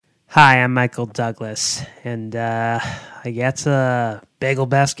Hi, I'm Michael Douglas, and it's a Bagel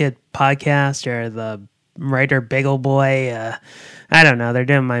Basket podcast or the writer Bagel Boy. I don't know. They're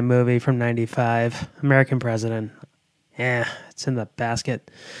doing my movie from '95, American President. Yeah, it's in the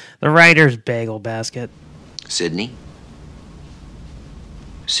basket. The writer's Bagel Basket. Sydney,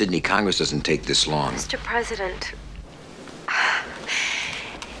 Congress doesn't take this long. Mr. President,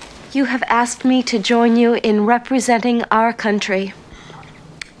 you have asked me to join you in representing our country.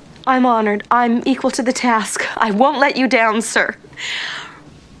 I'm honored. I'm equal to the task. I won't let you down, sir.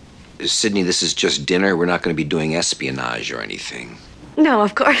 Sydney, this is just dinner. We're not going to be doing espionage or anything. No,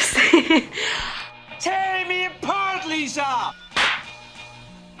 of course. Tear me apart, Lisa!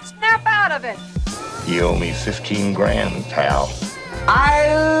 Snap out of it. You owe me 15 grand, pal.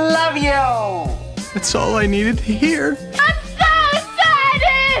 I love you! That's all I needed to hear. I'm so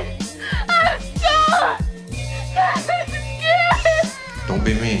excited! I'm so scared! Don't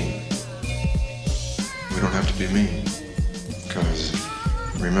be mean. We don't have to be mean. Because,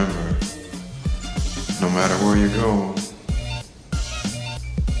 remember, no matter where you go,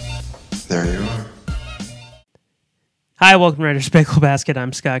 there you are. Hi, welcome to Writer's Bagel Basket.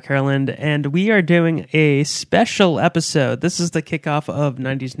 I'm Scott Kurland, and we are doing a special episode. This is the kickoff of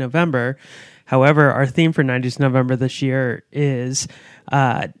 90s November. However, our theme for 90s November this year is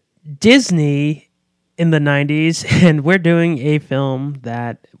Disney in the 90s, and we're doing a film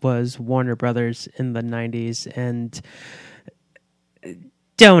that was Warner Brothers in the 90s, and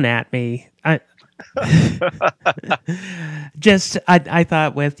don't at me. I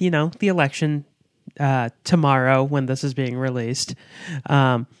thought with, the election tomorrow when this is being released,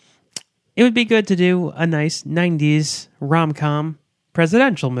 it would be good to do a nice 90s rom-com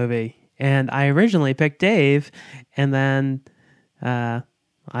presidential movie. And I originally picked Dave, and then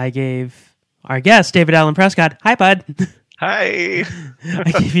I gave our guest, David Allen Prescott. Hi, bud. Hi.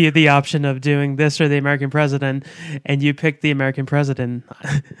 I gave you the option of doing this or the American President, and you picked the American President.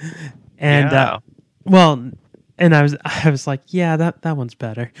 And yeah. And I was like, yeah, that one's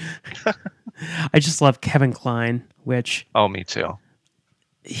better. I just love Kevin Kline, which me too.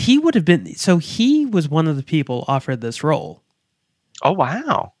 He would have been. So he was one of the people offered this role. Oh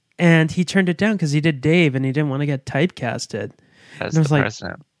wow! And he turned it down because he did Dave, and he didn't want to get typecasted. As the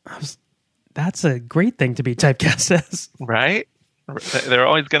president. That's a great thing to be typecast as. Right? They're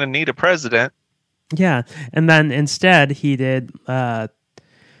always going to need a president. Yeah. And then instead he did, I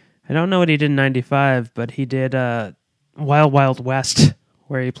don't know what he did in 95, but he did Wild Wild West,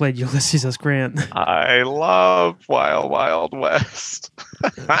 where he played Ulysses S. Grant. I love Wild Wild West.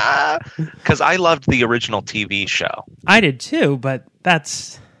 Because I loved the original TV show. I did too, but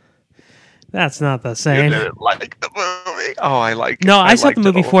that's not the same. You didn't like the movie? Oh, I like it. No, I saw the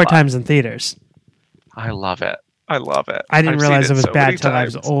movie 4 times in theaters. I love it. I love it. I didn't realize it was bad until I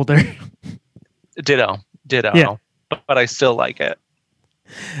was older. Ditto. Yeah. But I still like it.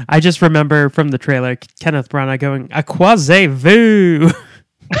 I just remember from the trailer, Kenneth Branagh going, "A quasi-vu." So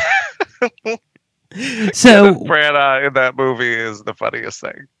Kenneth Branagh in that movie is the funniest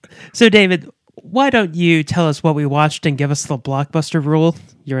thing. So, David, why don't you tell us what we watched and give us the Blockbuster rule?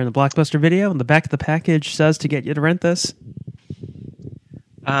 You're in the Blockbuster video, and the back of the package says to get you to rent this.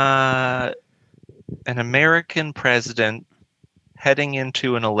 An American president heading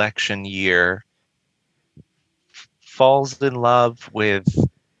into an election year falls in love with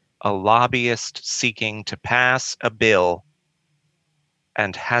a lobbyist seeking to pass a bill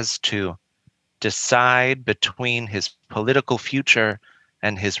and has to decide between his political future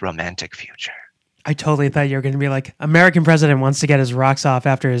and his romantic future. I totally thought you were going to be like, American president wants to get his rocks off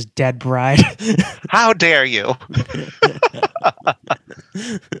after his dead bride. How dare you? I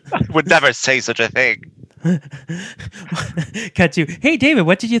would never say such a thing. Cut to, hey, David,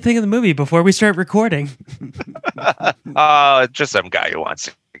 what did you think of the movie before we start recording? Just some guy who wants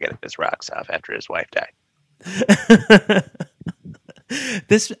to get his rocks off after his wife died.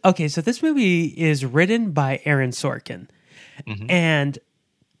 So this movie is written by Aaron Sorkin. Mm-hmm. And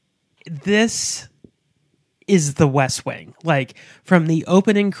this is the West Wing. Like, from the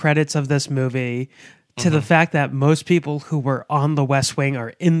opening credits of this movie to the fact that most people who were on the West Wing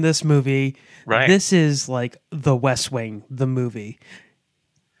are in this movie. Right. This is like the West Wing, the movie.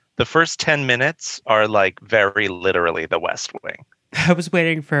 The first 10 minutes are like very literally the West Wing. I was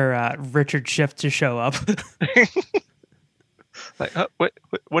waiting for Richard Schiff to show up. Like,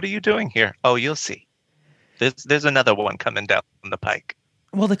 what are you doing here? Oh, you'll see. There's another one coming down the pike.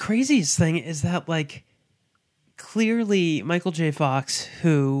 Well, the craziest thing is that, like, clearly Michael J. Fox,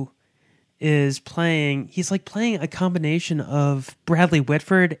 who is playing, he's like playing a combination of Bradley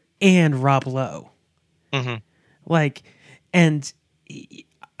Whitford and Rob Lowe. Mm-hmm. Like, and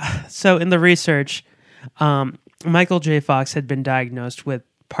So in the research, Michael J. Fox had been diagnosed with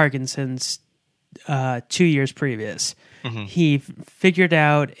Parkinson's 2 years previous. Mm-hmm. He figured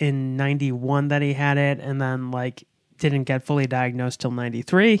out in 91 that he had it, and then didn't get fully diagnosed till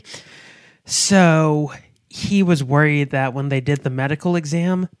 93. So he was worried that when they did the medical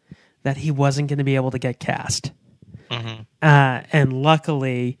exam, that he wasn't going to be able to get cast. Mm-hmm. And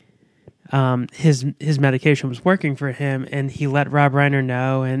luckily, his medication was working for him, and he let Rob Reiner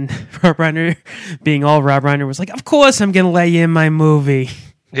know. And Rob Reiner, being all Rob Reiner, was like, "Of course, I'm going to let you in my movie."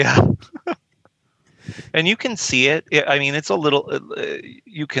 Yeah. And you can see it. I mean, it's a little.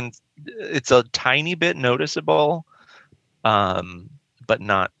 It's a tiny bit noticeable, but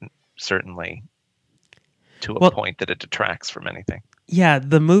not certainly to a point that it detracts from anything. Yeah,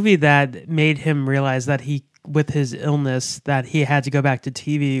 the movie that made him realize that with his illness, that he had to go back to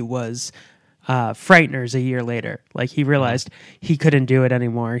TV was Frighteners a year later. He realized he couldn't do it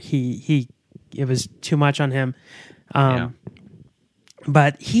anymore. It was too much on him.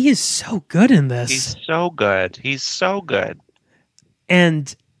 But he is so good in this. He's so good.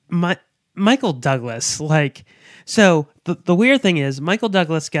 And Michael Douglas, so the weird thing is Michael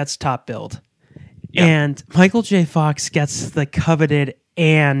Douglas gets top billed. Yeah. And Michael J. Fox gets the coveted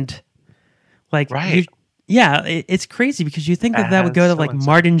and right. It's crazy because you think that would go to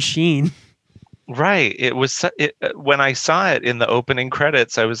Martin Sheen. Right. It was when I saw it in the opening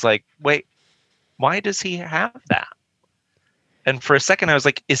credits, I was like, wait, why does he have that? And for a second I was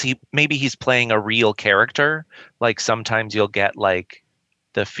like, maybe he's playing a real character? Sometimes you'll get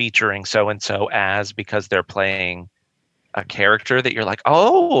the featuring so-and-so as because they're playing a character that you're like,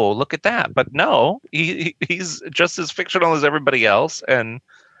 oh, look at that. But no, he's just as fictional as everybody else. And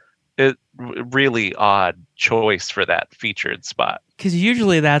it really odd choice for that featured spot. Because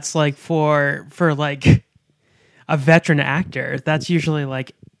usually that's for a veteran actor. That's usually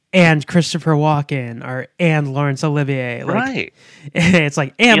and Christopher Walken and Laurence Olivier. Right. It's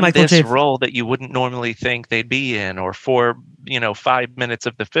and in Michael this J. role that you wouldn't normally think they'd be in, or for 5 minutes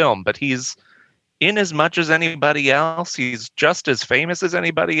of the film. But he's in as much as anybody else. He's just as famous as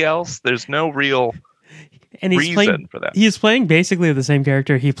anybody else. There's no real reason for that. He's playing basically the same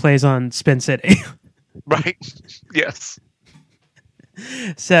character he plays on Spin City. Right. Yes.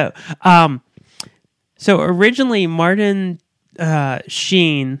 So originally Martin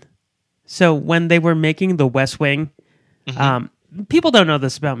Sheen. So when they were making The West Wing, people don't know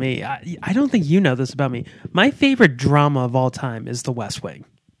this about me. I don't think you know this about me. My favorite drama of all time is The West Wing.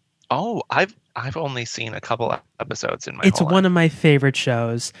 Oh, I've only seen a couple episodes in my It's whole one life. of my favorite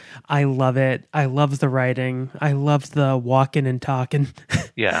shows. I love it. I love the writing. I love the walking and talking.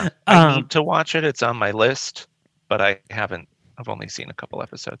 Yeah. I need to watch it. It's on my list, but I haven't. I've only seen a couple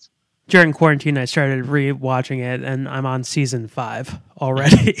episodes. During quarantine, I started re-watching it, and I'm on season 5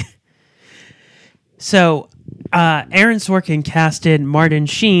 already. So, Aaron Sorkin casted Martin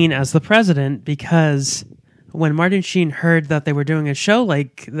Sheen as the president because when Martin Sheen heard that they were doing a show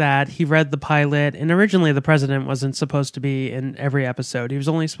like that, he read the pilot, and originally the president wasn't supposed to be in every episode. He was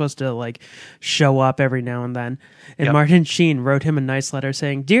only supposed to show up every now and then. And Martin Sheen wrote him a nice letter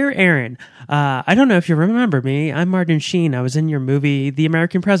saying, "Dear Aaron, I don't know if you remember me. I'm Martin Sheen. I was in your movie, The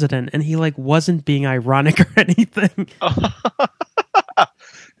American President." And he wasn't being ironic or anything.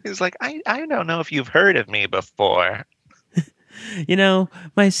 He's like, I don't know if you've heard of me before.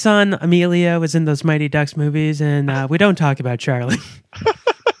 My son Emilio was in those Mighty Ducks movies, and we don't talk about Charlie.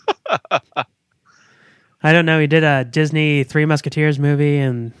 I don't know. He did a Disney Three Musketeers movie,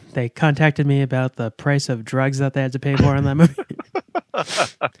 and they contacted me about the price of drugs that they had to pay for in that movie.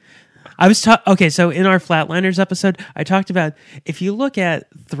 Okay, so in our Flatliners episode, I talked about if you look at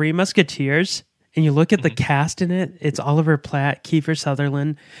Three Musketeers and you look at the cast in it, it's Oliver Platt, Kiefer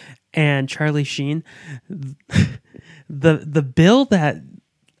Sutherland, and Charlie Sheen. The bill that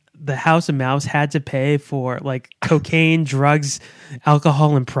the House of Mouse had to pay for cocaine, drugs,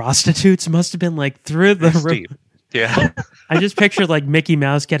 alcohol, and prostitutes must have been through the roof. Yeah. I just pictured Mickey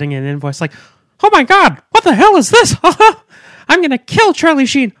Mouse getting an invoice oh my God, what the hell is this? I'm going to kill Charlie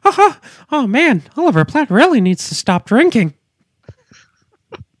Sheen. Oh man, Oliver Platt really needs to stop drinking.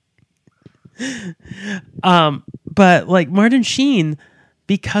 But Martin Sheen,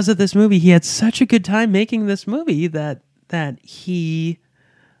 because of this movie, he had such a good time making this movie that he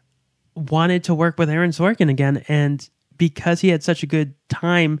wanted to work with Aaron Sorkin again. And because he had such a good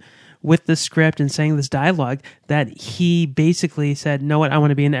time with the script and saying this dialogue, that he basically said, "Know what? I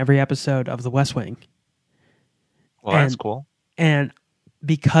want to be in every episode of The West Wing." Well, that's cool. And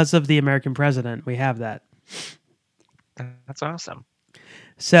because of The American President, we have that. That's awesome.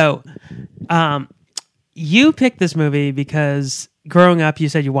 So, you picked this movie because growing up, you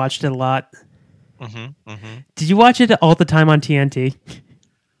said you watched it a lot. Mm-hmm, mm-hmm. Did you watch it all the time on TNT?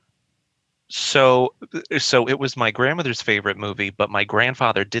 So it was my grandmother's favorite movie, but my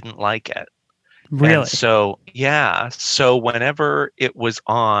grandfather didn't like it. Really? And so, yeah. So whenever it was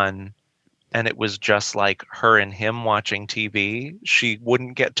on and it was just like her and him watching TV, she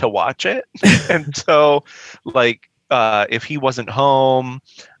wouldn't get to watch it. And so, like, if he wasn't home,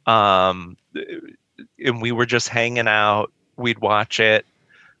 and we were just hanging out, we'd watch it.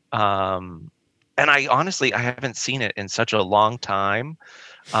 And I honestly haven't seen it in such a long time.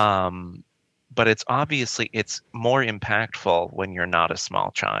 But it's more impactful when you're not a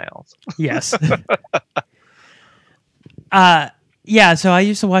small child. Yes. Yeah, so I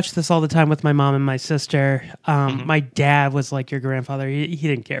used to watch this all the time with my mom and my sister. My dad was like your grandfather. He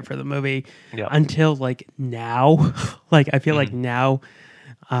didn't care for the movie until like now. Like I feel like now,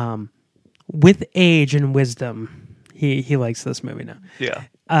 with age and wisdom, he likes this movie now. Yeah.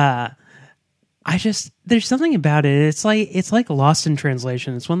 There's something about it. It's like Lost in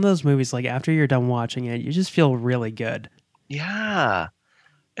Translation. It's one of those movies like after you're done watching it, you just feel really good. Yeah.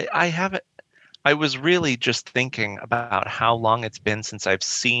 I was really just thinking about how long it's been since I've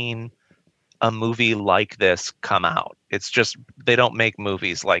seen a movie like this come out. It's just they don't make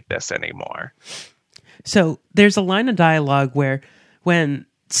movies like this anymore. So there's a line of dialogue where when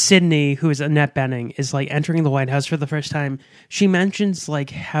Sydney, who is Annette Bening, is like entering the White House for the first time, she mentions like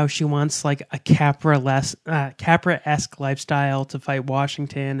how she wants like a Capra-esque lifestyle to fight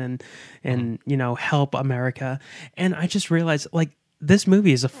Washington and you know, help America. And I just realized like this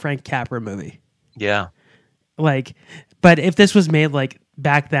movie is a Frank Capra movie. Yeah. Like, but if this was made like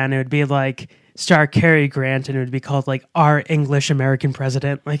back then, it would be like star Cary Grant and it would be called like Our English American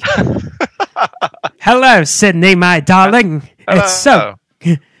President. Like, hello, Sydney, my darling. Hello. It's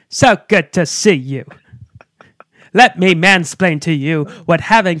so good to see you. Let me mansplain to you what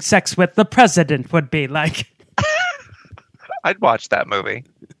having sex with the president would be like. I'd watch that movie.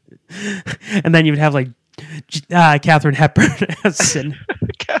 And then you'd have like Katharine Hepburn as Sydney.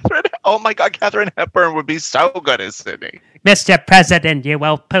 Oh my God, Katharine Hepburn would be so good as Sydney. Mr. President, you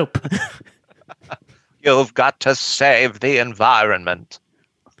will poop. You've got to save the environment.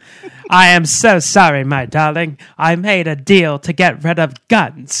 I am so sorry, my darling. I made a deal to get rid of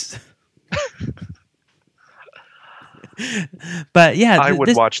guns. But yeah, I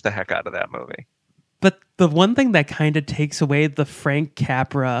would watch the heck out of that movie. But the one thing that kind of takes away the Frank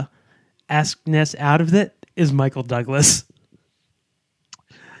Capra-esqueness out of it is Michael Douglas.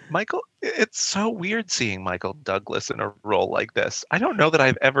 It's so weird seeing Michael Douglas in a role like this. I don't know that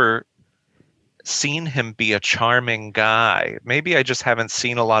I've ever seen him be a charming guy. Maybe I just haven't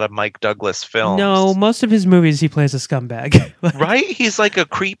seen a lot of Mike Douglas films. No, most of his movies he plays a scumbag. Right? He's like a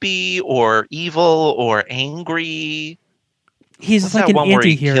creepy or evil or angry. He's What's like that an one where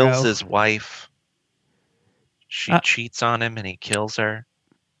he anti-hero. kills his wife? She cheats on him and he kills her.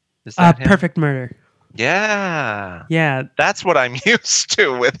 Is that him? Perfect Murder. Yeah. Yeah. That's what I'm used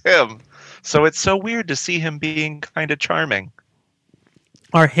to with him. So it's so weird to see him being kind of charming.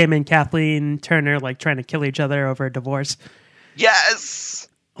 Or him and Kathleen Turner like trying to kill each other over a divorce. Yes.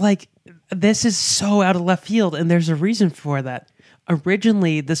 Like, this is so out of left field, and there's a reason for that.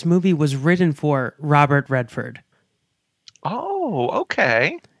 Originally, this movie was written for Robert Redford. Oh,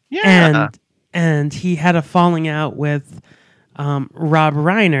 okay. Yeah. And he had a falling out with Rob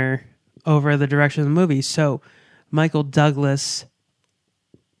Reiner over the direction of the movie. So Michael Douglas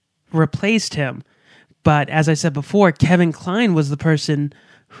replaced him. But as I said before, Kevin Kline was the person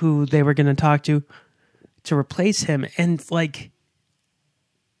who they were going to talk to replace him. And like,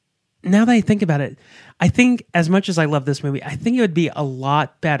 now that I think about it, I think as much as I love this movie, I think it would be a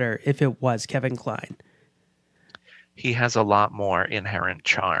lot better if it was Kevin Kline. He has a lot more inherent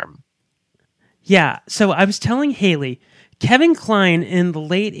charm. Yeah. So I was telling Haley, Kevin Kline in the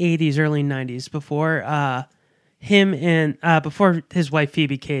late 80s, early 90s, before before his wife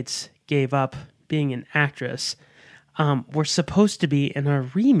Phoebe Cates gave up being an actress, were supposed to be in a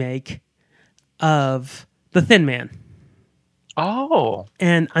remake of The Thin Man. Oh.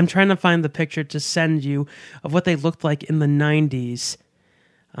 And I'm trying to find the picture to send you of what they looked like in the 90s.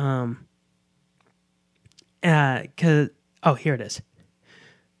 Here it is.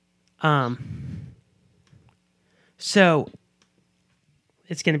 So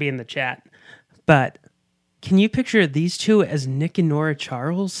it's going to be in the chat, but can you picture these two as Nick and Nora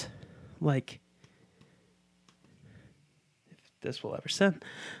Charles? Like, if this will ever send.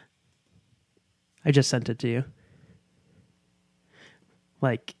 I just sent it to you.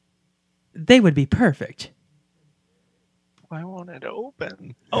 Like, they would be perfect. Why won't it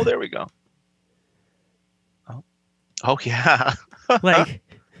open? Oh, there we go. Oh, yeah. Like,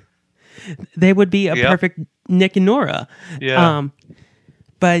 they would be a perfect Nick and Nora. Yeah.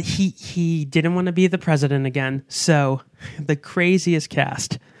 But he didn't want to be the president again. So the craziest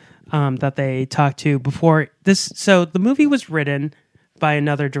cast that they talked to before this. So the movie was written by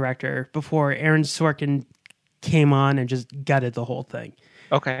another director before Aaron Sorkin came on and just gutted the whole thing.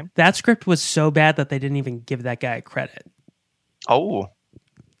 Okay. That script was so bad that they didn't even give that guy credit. Oh.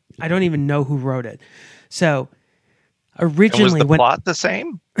 I don't even know who wrote it. So originally, and was the plot the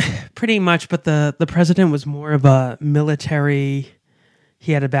same? Pretty much, but the president was more of a military.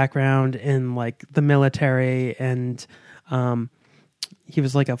 He had a background in like the military, and he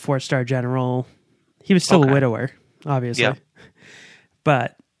was like a 4-star general. He was still a widower, obviously. Yeah.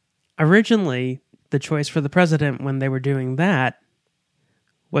 But originally, the choice for the president when they were doing that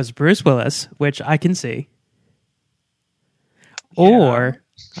was Bruce Willis, which I can see. Yeah. Or,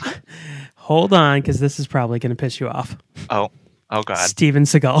 hold on, because this is probably going to piss you off. Oh God. Steven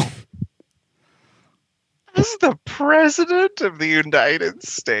Seagal. As the president of the United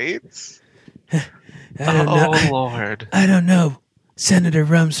States? Lord. I don't know, Senator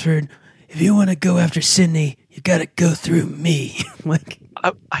Rumsford. If you want to go after Sidney, you got to go through me. Like,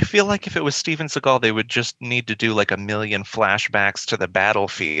 I feel like if it was Steven Seagal, they would just need to do like 1 million flashbacks to the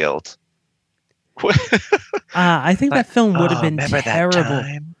battlefield. I think that film would have been terrible.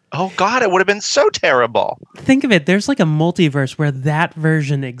 Oh God, it would have been so terrible. Think of it. There's like a multiverse where that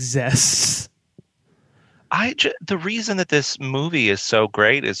version exists. The reason that this movie is so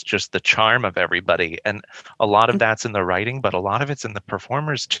great is just the charm of everybody, and a lot of that's in the writing, but a lot of it's in the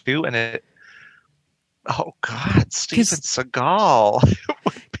performers too. And oh God, Steven Seagal, it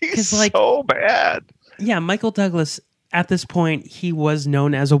would be so bad. Yeah, Michael Douglas. At this point, he was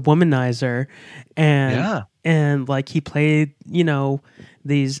known as a womanizer, and like he played,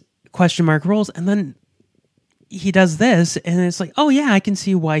 these question mark roles, and then he does this, and it's like, oh yeah, I can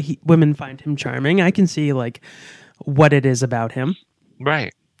see why women find him charming. I can see like what it is about him,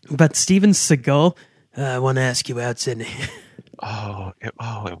 right? But Steven Seagal, I want to ask you out, Sidney.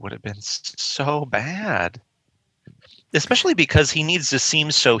 It would have been so bad, especially because he needs to seem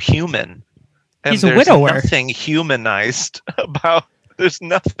so human. And he's a widower. There's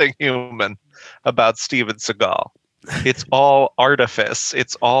nothing human about Steven Seagal. It's all artifice.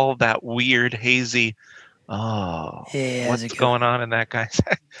 It's all that weird, hazy. What's going on in that guy's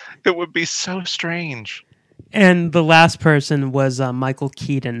head? It would be so strange. And the last person was Michael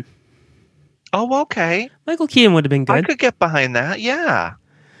Keaton. Oh, okay. Michael Keaton would have been good. I could get behind that, yeah.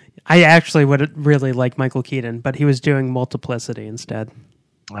 I actually would really like Michael Keaton, but he was doing Multiplicity instead.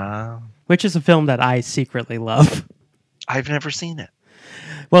 Which is a film that I secretly love. I've never seen it.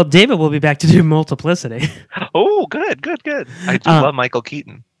 Well, David will be back to do Multiplicity. Oh, good. I do love Michael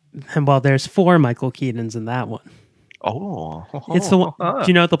Keaton. And well, there's 4 Michael Keatons in that one. Oh. It's the one. Do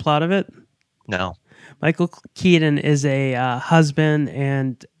you know the plot of it? No. Michael Keaton is a husband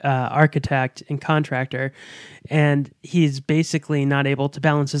and architect and contractor, and he's basically not able to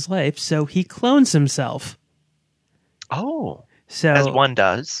balance his life, so he clones himself. Oh. So, as one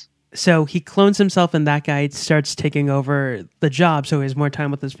does. So he clones himself, and that guy starts taking over the job, so he has more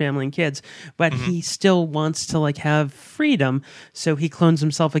time with his family and kids. But he still wants to like have freedom, so he clones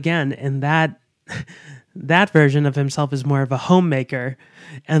himself again, and that version of himself is more of a homemaker.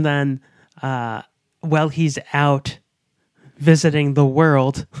 And then, while he's out visiting the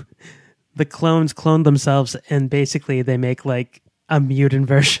world, the clones clone themselves, and basically they make like a mutant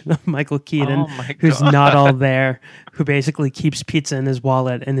version of Michael Keaton, who's not all there, who basically keeps pizza in his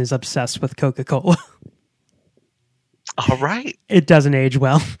wallet and is obsessed with Coca-Cola. All right. It doesn't age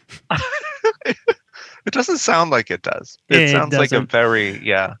well. It doesn't sound like it does. It sounds like a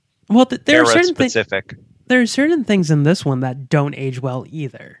very, Well, there are certain specific. There are certain things in this one that don't age well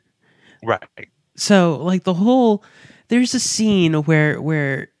either. Right. So, like there's a scene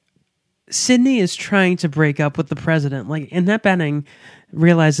where Sidney is trying to break up with the president. Like, Annette Bening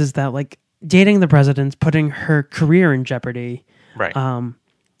realizes that like dating the president's putting her career in jeopardy. Right.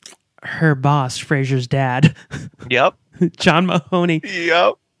 Her boss, Frasier's dad. Yep. John Mahoney.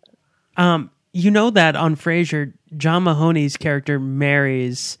 Yep. You know that on Frasier, John Mahoney's character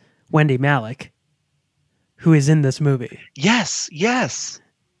marries Wendy Malick, who is in this movie. Yes.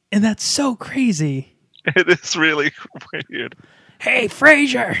 And that's so crazy. It is really weird. Hey,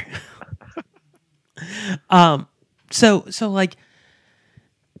 Frasier. So like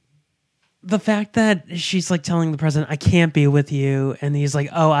the fact that she's like telling the president, I can't be with you, and he's like,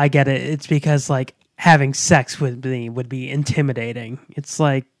 oh, I get it. It's because like having sex with me would be intimidating. It's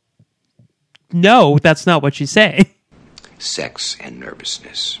like, no, that's not what she's saying. Sex and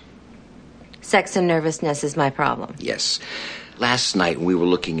nervousness. Sex and nervousness is my problem. Yes. Last night, when we were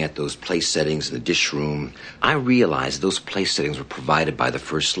looking at those place settings in the dish room, I realized those place settings were provided by the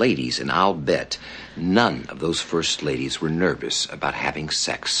First Ladies, and I'll bet none of those First Ladies were nervous about having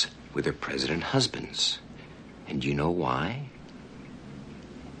sex with their president husbands. And do you know why?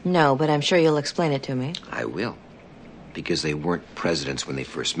 No, but I'm sure you'll explain it to me. I will. Because they weren't presidents when they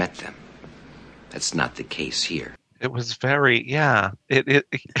first met them. That's not the case here. It was very, yeah. It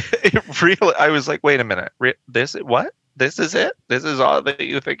really, I was like, wait a minute. What? This is it? This is all that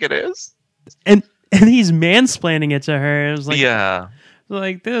you think it is? And he's mansplaining it to her. It was like, yeah.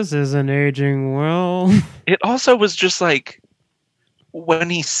 Like, this isn't aging well. It also was just like, when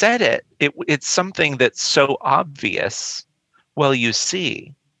he said it's something that's so obvious. Well, you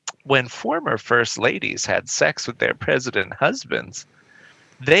see, when former first ladies had sex with their president husbands,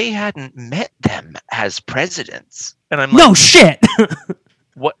 they hadn't met them as presidents. And I'm like, no shit.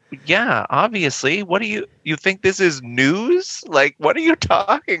 What? Yeah, obviously. What do you think this is news? Like, what are you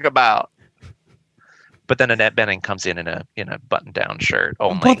talking about? But then Annette Bening comes in a button-down shirt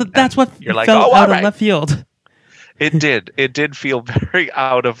only. Well, that's what you're like, felt out right. of left field. It did feel very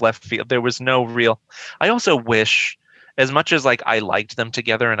out of left field. There was no real. I also wish, as much as like I liked them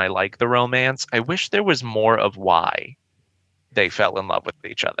together and I like the romance, I wish there was more of why they fell in love with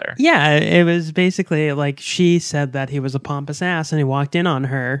each other. Yeah, it was basically like she said that he was a pompous ass and he walked in on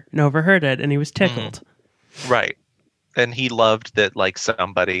her and overheard it and he was tickled. Right. And he loved that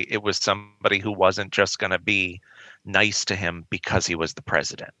it was somebody who wasn't just going to be nice to him because he was the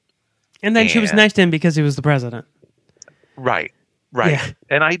president. And then she was nice to him because he was the president. Right. Right. Yeah.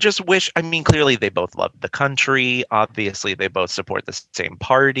 And I just wish, clearly they both love the country. Obviously, they both support the same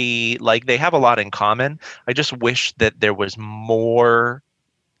party. Like, they have a lot in common. I just wish that there was more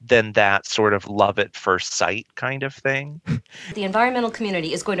than that sort of love at first sight kind of thing. The environmental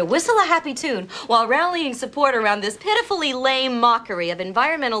community is going to whistle a happy tune while rallying support around this pitifully lame mockery of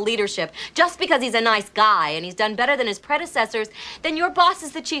environmental leadership just because he's a nice guy and he's done better than his predecessors. Then your boss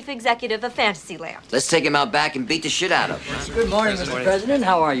is the chief executive of Fantasyland. Let's take him out back and beat the shit out of him. Good morning, Mr. President.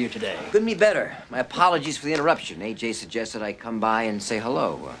 How are you today? Couldn't be better. My apologies for the interruption. AJ suggested I come by and say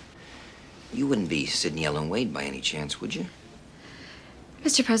hello. You wouldn't be Sidney Ellen Wade by any chance, would you?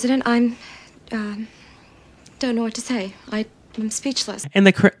 Mr. President, I'm, don't know what to say. I'm speechless.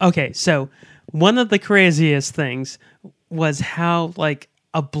 And so one of the craziest things was how, like,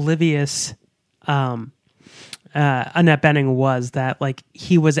 oblivious Annette Bening was that, like,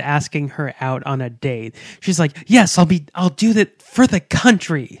 he was asking her out on a date. She's like, yes, I'll do that for the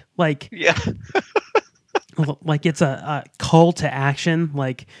country. Like, yeah. Like it's a call to action.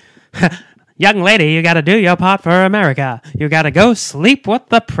 Like, young lady, you got to do your part for America. You got to go sleep with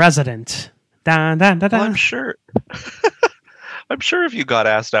the president. Dun, dun, dun, dun. Well, I'm sure. I'm sure if you got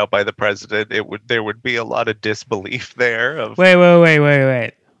asked out by the president, there would be a lot of disbelief there.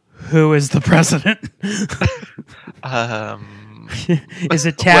 Wait. Who is the president? Is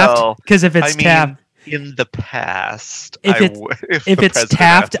it Taft? Because if it's Taft, in the past, if it's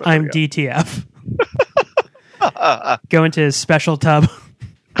Taft, I'm DTF. Go into his special tub.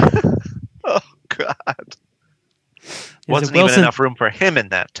 Oh God! Wasn't even enough room for him in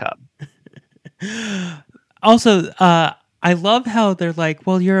that tub. Also, I love how they're like,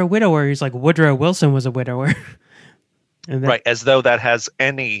 "Well, you're a widower." He's like, "Woodrow Wilson was a widower." And right, as though that has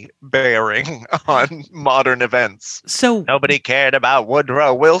any bearing on modern events. So nobody cared about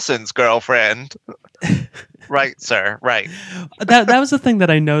Woodrow Wilson's girlfriend. Right, sir. Right. That was the thing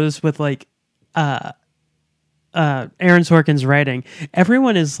that I noticed with like Aaron Sorkin's writing.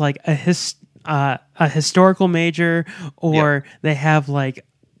 Everyone is like a historical major, or they have like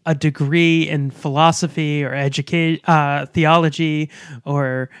a degree in philosophy or theology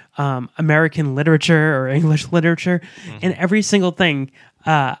or American literature or English literature. Mm-hmm. And every single thing,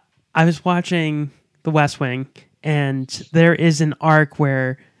 I was watching The West Wing, and there is an arc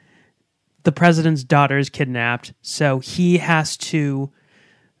where the president's daughter is kidnapped, so he has to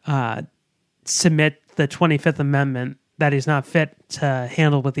submit the 25th Amendment that he's not fit to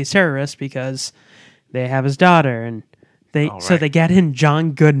handle with these terrorists because they have his daughter, and so they get in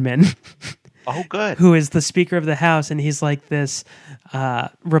John Goodman. Oh, good. Who is the Speaker of the House, and he's like this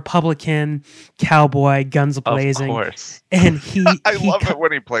Republican cowboy, guns blazing. Of course. And he I love it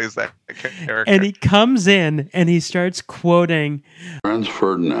when he plays that character. And he comes in and he starts quoting Franz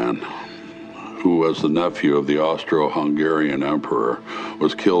Ferdinand, who was the nephew of the Austro-Hungarian emperor,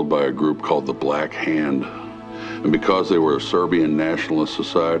 was killed by a group called the Black Hand. And because they were a Serbian nationalist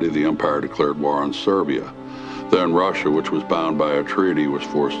society, the empire declared war on Serbia. Then Russia, which was bound by a treaty, was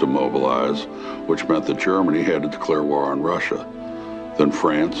forced to mobilize, which meant that Germany had to declare war on Russia. Then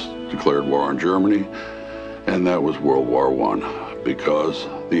France, declared war on Germany, and that was World War I, because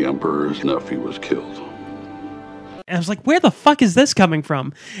the Emperor's nephew was killed. And I was like, where the fuck is this coming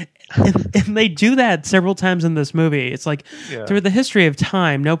from? And they do that several times in this movie. It's like, through the history of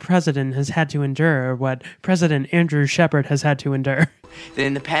time, no president has had to endure what President Andrew Shepard has had to endure. That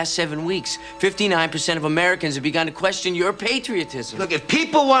in the past 7 weeks, 59% of Americans have begun to question your patriotism. Look, if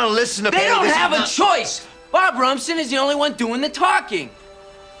people want to listen to... They don't have a choice! Bob Rumson is the only one doing the talking.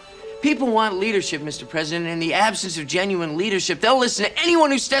 People want leadership, Mr. President. In the absence of genuine leadership, they'll listen to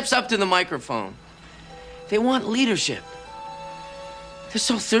anyone who steps up to the microphone. They want leadership. They're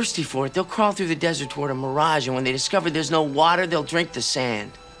so thirsty for it, they'll crawl through the desert toward a mirage, and when they discover there's no water, they'll drink the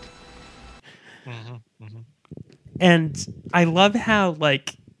sand. Mm-hmm, mm-hmm. And I love how,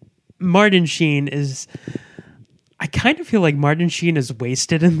 like, Martin Sheen is... I kind of feel like Martin Sheen is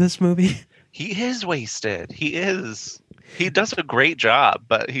wasted in this movie. He is wasted. He is. He does a great job,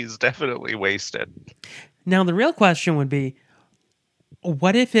 but he's definitely wasted. Now, the real question would be,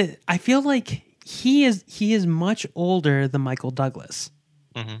 what if it... I feel like he is much older than Michael Douglas.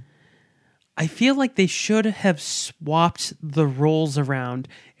 Mm-hmm. I feel like they should have swapped the roles around,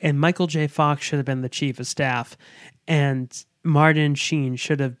 and Michael J. Fox should have been the chief of staff, and Martin Sheen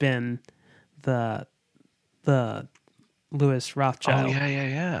should have been the Louis Rothschild. Oh,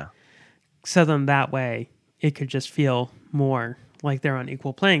 yeah. So then that way, it could just feel more like they're on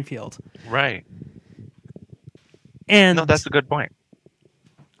equal playing field. Right. And no, that's a good point.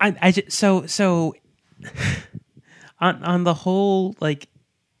 So on the whole, like,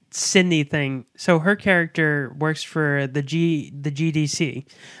 Sydney thing, so her character works for the GDC,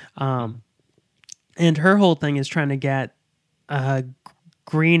 and her whole thing is trying to get a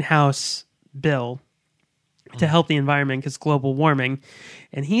greenhouse bill to help the environment because global warming,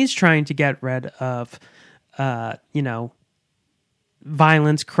 and he's trying to get rid of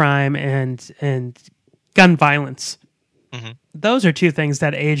violence, crime, and gun violence. Mm-hmm. Those are two things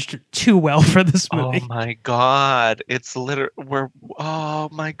that aged too well for this movie. Oh my god! It's oh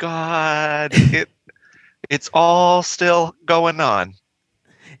my god! It's all still going on,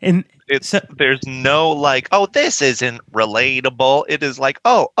 and there's no like, oh, this isn't relatable. It is like,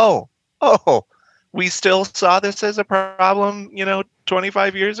 oh, we still saw this as a problem,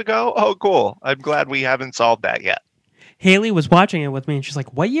 25 years ago. Oh, cool! I'm glad we haven't solved that yet. Haley was watching it with me, and she's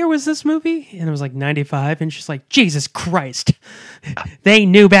like, what year was this movie? And it was like 95, and she's like, Jesus Christ. They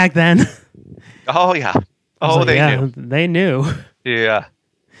knew back then. Oh, yeah. Oh, like, knew. They knew. Yeah.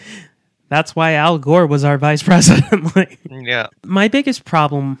 That's why Al Gore was our vice president. Yeah. My biggest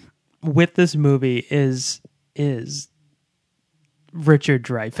problem with this movie is Richard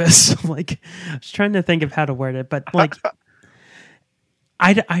Dreyfuss. Like, I was trying to think of how to word it, but like,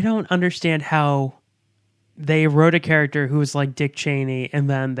 I don't understand how they wrote a character who was like Dick Cheney, and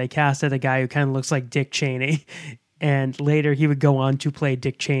then they casted a guy who kind of looks like Dick Cheney, and later he would go on to play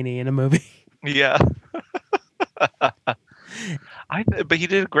Dick Cheney in a movie. Yeah. But he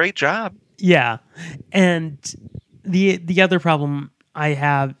did a great job. Yeah. And the other problem I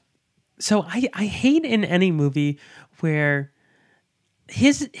have, so I hate in any movie where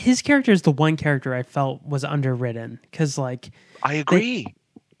his character is the one character I felt was underwritten, because like I agree.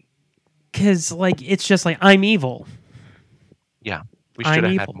 Because, like, it's just like, I'm evil. Yeah, we should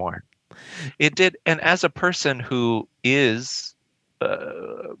have had more. It did, and as a person who is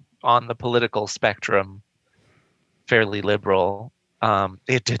on the political spectrum, fairly liberal,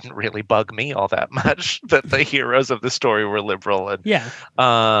 it didn't really bug me all that much that the heroes of the story were liberal. And, yeah.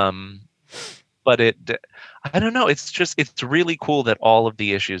 But I don't know, it's really cool that all of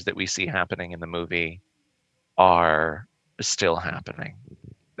the issues that we see happening in the movie are still happening.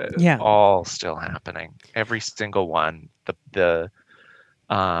 Yeah, all still happening. Every single one. The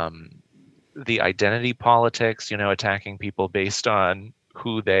identity politics, attacking people based on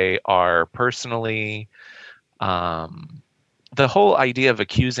who they are personally. The whole idea of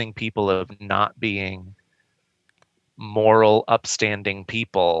accusing people of not being moral, upstanding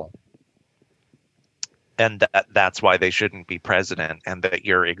people, and that's why they shouldn't be president, and that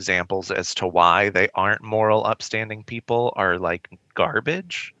your examples as to why they aren't moral, upstanding people are like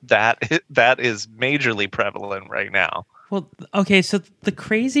garbage. That is majorly prevalent right now. Well, okay, so the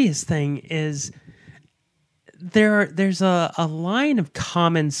craziest thing is there's a line of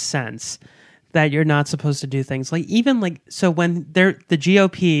common sense that you're not supposed to do things like, even like, so when the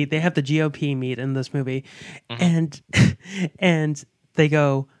GOP, they have the GOP meet in this movie, mm-hmm. and they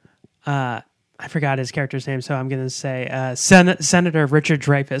go, I forgot his character's name, so I'm going to say Senator Richard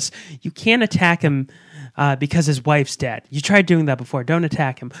Dreyfuss. You can't attack him because his wife's dead. You tried doing that before. Don't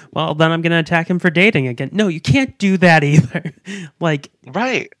attack him. Well, then I'm going to attack him for dating again. No, you can't do that either. Like,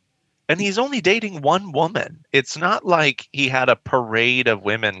 right. And he's only dating one woman. It's not like he had a parade of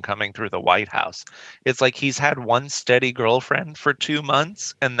women coming through the White House. It's like he's had one steady girlfriend for 2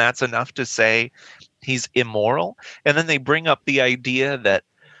 months, and that's enough to say he's immoral. And then they bring up the idea that,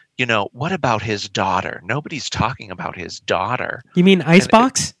 what about his daughter? Nobody's talking about his daughter. You mean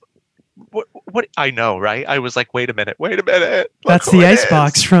Icebox? What I know, right? I was like, wait a minute. Look That's the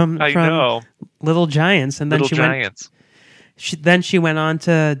Icebox from Little Giants, and then Little Giants. She went on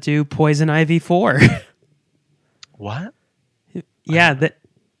to do Poison Ivy 4. What? Yeah. Do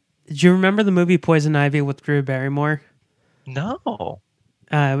you remember the movie Poison Ivy with Drew Barrymore? No.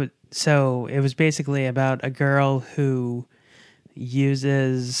 So it was basically about a girl who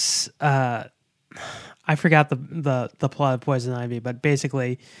uses I forgot the plot of Poison Ivy, but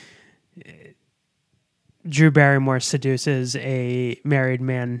basically Drew Barrymore seduces a married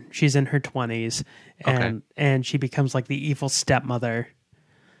man. She's in her 20s, and she becomes like the evil stepmother.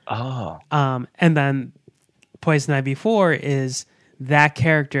 Oh. And then Poison Ivy 4 is that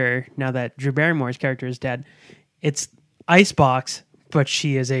character. Now that Drew Barrymore's character is dead, it's Icebox, but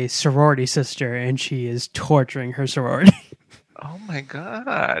she is a sorority sister, and she is torturing her sorority. Oh my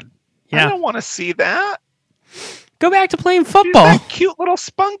God. Yeah. I don't want to see that. Go back to playing football. That cute little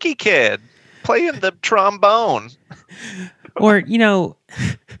spunky kid playing the trombone. Or,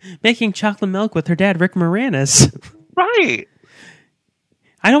 making chocolate milk with her dad, Rick Moranis. Right.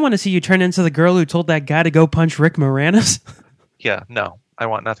 I don't want to see you turn into the girl who told that guy to go punch Rick Moranis. Yeah, no. I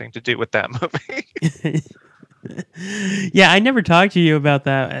want nothing to do with that movie. Yeah, I never talked to you about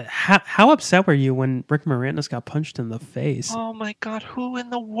that. How upset were you when Rick Moranis got punched in the face? Oh my God, who in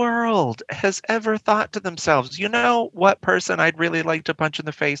the world has ever thought to themselves, you know what person I'd really like to punch in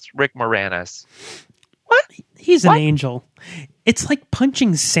the face? Rick Moranis. What? He's an angel. It's like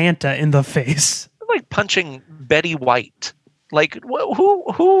punching Santa in the face. Like punching Betty White. Like,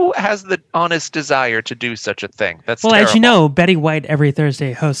 who has the honest desire to do such a thing? That's terrible. As you know, Betty White every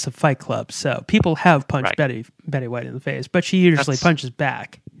Thursday hosts a Fight Club, so people have punched Betty White in the face, but she usually punches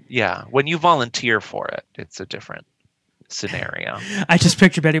back. Yeah, when you volunteer for it, it's a different scenario. I just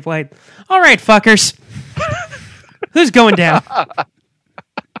picture Betty White. All right, fuckers. Who's going down?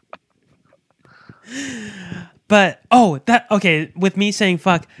 But, with me saying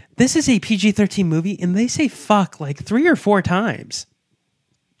fuck, this is a PG-13 movie, and they say fuck like 3 or 4 times.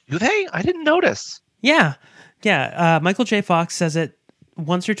 Do they? I didn't notice. Yeah. Michael J. Fox says it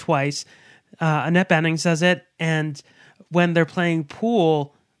once or twice. Annette Bening says it, and when they're playing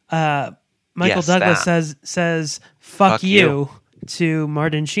pool, Michael Douglas says fuck you to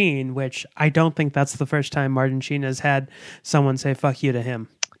Martin Sheen, which I don't think that's the first time Martin Sheen has had someone say fuck you to him.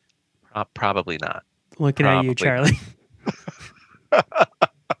 Probably not. Looking at you, Charlie.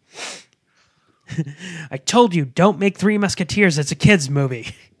 I told you, don't make Three Musketeers. It's a kid's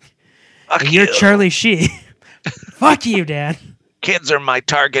movie. Fuck you're Charlie Sheen. Fuck you, Dad. Kids are my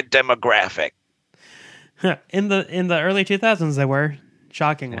target demographic. In the early 2000s, they were,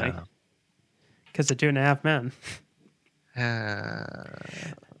 shockingly, because of 2.5 Men.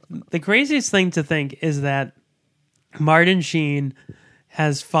 The craziest thing to think is that Martin Sheen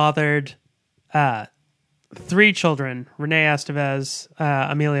has fathered 3 children: Renee Estevez,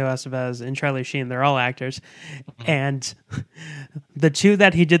 Emilio Estevez, and Charlie Sheen. They're all actors. And the 2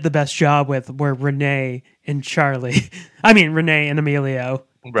 that he did the best job with were Renee and Charlie. I mean, Renee and Emilio,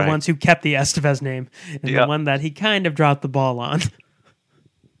 the ones who kept the Estevez name, and the one that he kind of dropped the ball on.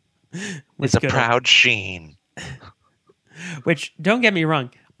 It's a proud Sheen. Which, don't get me wrong,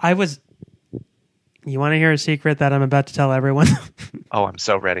 you want to hear a secret that I'm about to tell everyone? Oh, I'm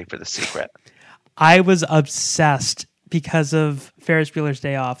so ready for the secret. I was obsessed because of Ferris Bueller's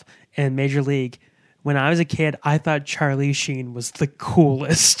Day Off and Major League. When I was a kid, I thought Charlie Sheen was the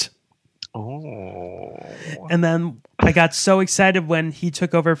coolest. Oh. And then I got so excited when he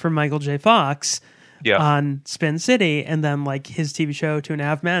took over for Michael J. Fox on Spin City, and then like his TV show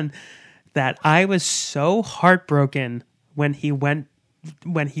 2.5 Men, that I was so heartbroken when he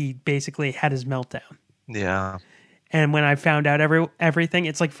basically had his meltdown. Yeah. And when I found out everything,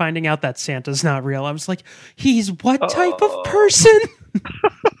 it's like finding out that Santa's not real. I was like, he's what type of person?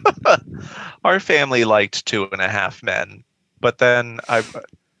 Our family liked 2.5 Men, but then I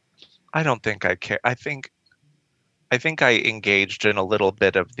don't think I care. I think I engaged in a little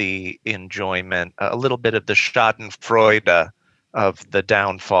bit of the enjoyment, a little bit of the Schadenfreude of the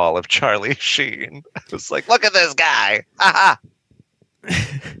downfall of Charlie Sheen. I was like, look at this guy. Ha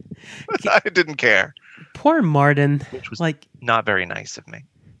I didn't care. Poor Martin. Which was not very nice of me.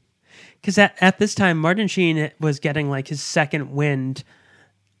 Because at this time, Martin Sheen was getting like his second wind.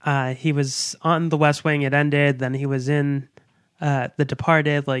 He was on The West Wing. It ended. Then he was in The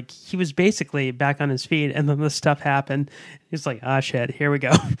Departed. Like, he was basically back on his feet, and then this stuff happened. He's like, ah, shit, here we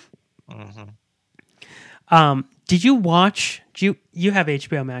go. Did you watch? You have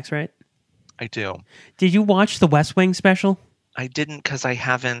HBO Max, right? I do. Did you watch the West Wing special? I didn't because I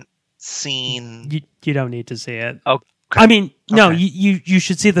haven't seen. You don't need to see it. Oh, I mean, no, you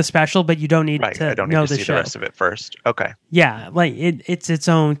should see the special, but you don't need to I don't need know to the see show. the rest of it first. Okay. Yeah, like it's its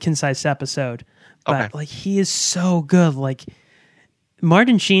own concise episode. But like, he is so good. Like,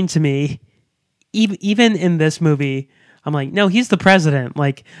 Martin Sheen, to me, even in this movie, I'm like, no, he's the president.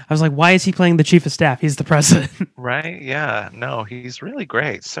 Like, I was like, why is he playing the chief of staff? He's the president. Right? Yeah. No, he's really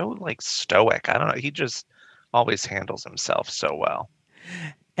great. So like stoic. I don't know. He just always handles himself so well.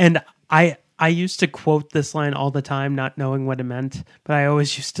 And I used to quote this line all the time, not knowing what it meant. But I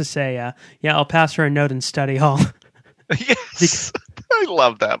always used to say, yeah, I'll pass her a note in study hall. Yes. I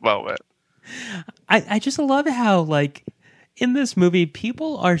love that moment. I just love how, like, in this movie,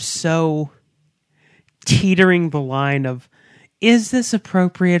 people are so teetering the line of, is this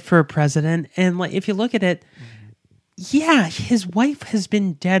appropriate for a president? And like, if you look at it, yeah, his wife has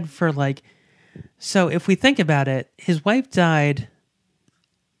been dead for like, so if we think about it, his wife died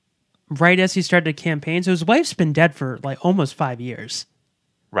right as he started a campaign. So his wife's been dead for like almost 5 years.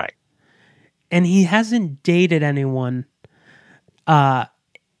 Right. And he hasn't dated anyone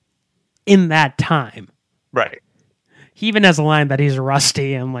in that time. Right. He even has a line that he's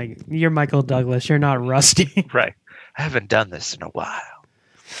rusty. I'm like, you're Michael Douglas. You're not rusty. Right. I haven't done this in a while.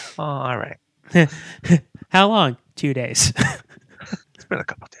 Oh, all right. How long? 2 days. It's been a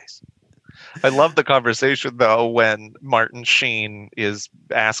couple of days. I love the conversation, though, when Martin Sheen is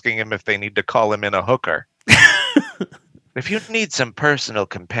asking him if they need to call him in a hooker. If you need some personal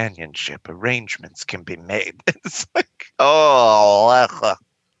companionship, arrangements can be made. It's like, oh,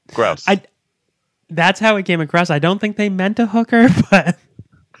 gross. That's how it came across. I don't think they meant a hooker, but...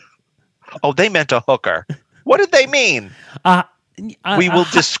 Oh, they meant a hooker. What did they mean? We will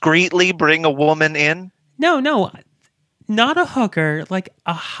discreetly bring a woman in? No, not a hooker, like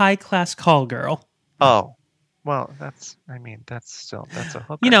a high-class call girl. Oh, well, that's a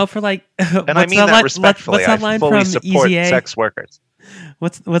hooker. You know, for like... And I mean that respectfully. What's that line I fully from support Easy A? Sex workers.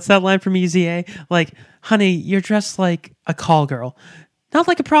 What's that line from Easy A? Like, honey, you're dressed like a call girl. Not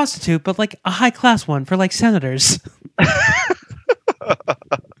like a prostitute, but like a high-class one for like senators.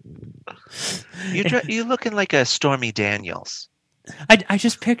 You're looking like a Stormy Daniels. I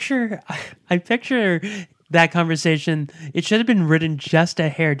just picture... I picture that conversation. It should have been written just a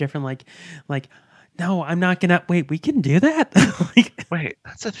hair different. Like, no, I'm not gonna... Wait, we can do that? Like, wait,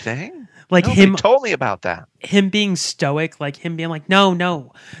 that's a thing? Like, no, him... told me about that. Him being stoic, like him being like,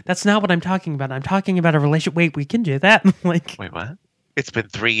 no, that's not what I'm talking about. I'm talking about a relationship. Wait, we can do that? Like, wait, what? It's been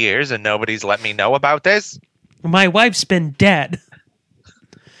 3 years and nobody's let me know about this? My wife's been dead.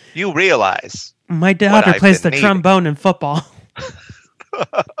 You realize... My daughter plays the trombone in football.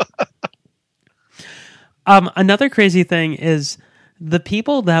 Another crazy thing is the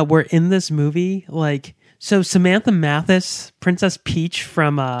people that were in this movie, like, so Samantha Mathis, Princess Peach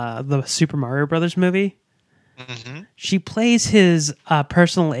from the Super Mario Brothers movie, she plays his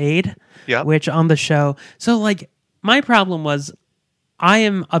personal aide, which on the show. So, like, my problem was I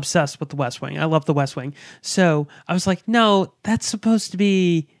am obsessed with the West Wing. I love the West Wing. So I was like, no, that's supposed to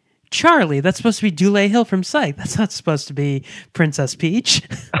be Charlie. That's supposed to be Dule Hill from Psych. That's not supposed to be Princess Peach.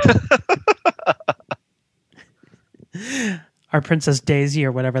 Or Princess Daisy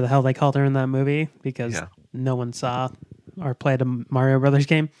or whatever the hell they called her in that movie because no one saw or played a Mario Brothers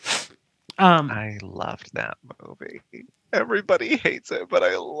game. I loved that movie. Everybody hates it, but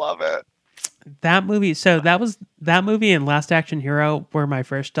I love it. That movie, so that movie and Last Action Hero were my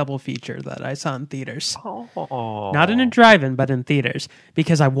first double feature that I saw in theaters. Oh. Not in a drive-in, but in theaters.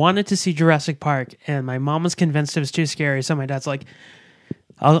 Because I wanted to see Jurassic Park, and my mom was convinced it was too scary, so my dad's like,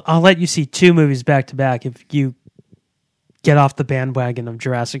 I'll let you see 2 movies back-to-back if you get off the bandwagon of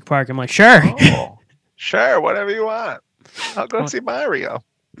Jurassic Park. I'm like, sure. Oh, sure, whatever you want. I'll go see Mario.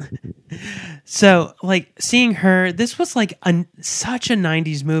 So, like, seeing her, this was like such a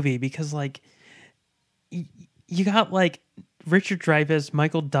 90s movie because, like, you got like Richard Dreyfuss,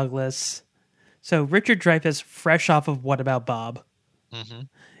 Michael Douglas. So Richard Dreyfuss, fresh off of What About Bob,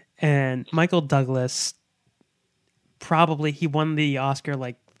 and Michael Douglas, probably he won the Oscar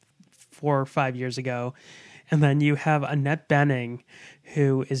like 4 or 5 years ago, and then you have Annette Bening,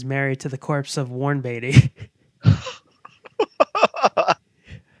 who is married to the corpse of Warren Beatty.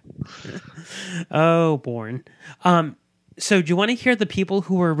 Oh, Bourne. So do you want to hear the people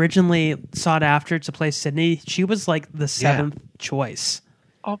who were originally sought after to play Sydney? She was like the 7th choice.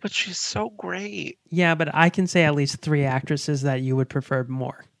 Oh, but she's so great. Yeah, but I can say at least 3 actresses that you would prefer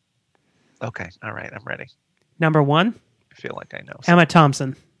more. Okay, all right, I'm ready. Number 1, I feel like I know. Emma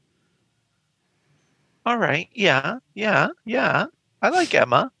Thompson. All right, yeah. I like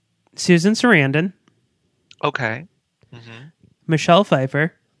Emma. Susan Sarandon. Okay. Michelle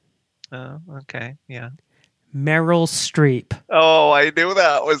Pfeiffer. Oh, okay, yeah. Meryl Streep. Oh, I knew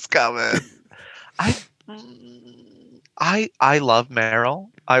that was coming. I love Meryl.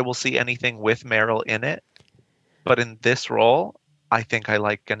 I will see anything with Meryl in it. But in this role, I think I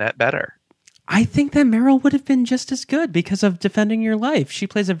like Annette better. I think that Meryl would have been just as good because of Defending Your Life. She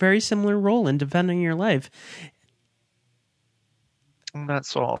plays a very similar role in Defending Your Life. I'm not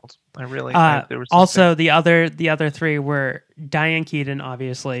sold. I really. There was also, the other 3 were Diane Keaton,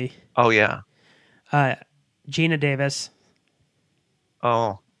 obviously. Oh yeah. Gina Davis.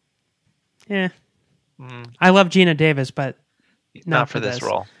 Oh. Yeah. I love Gina Davis, but not for this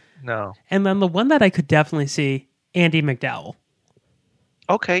role. No. And then the one that I could definitely see, Andie MacDowell.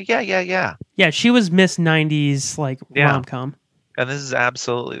 Okay. Yeah. Yeah, she was Miss 90s Yeah. rom-com. And this is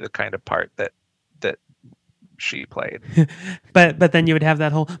absolutely the kind of part that she played. but then you would have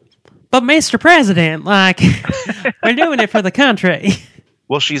that whole, but Mr. President, we're doing it for the country.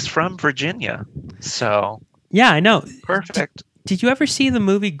 Well, she's from Virginia, so yeah, I know. Perfect. Did you ever see the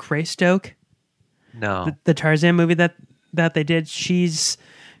movie Greystoke? No. The Tarzan movie that they did.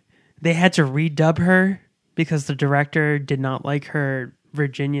 They had to redub her because the director did not like her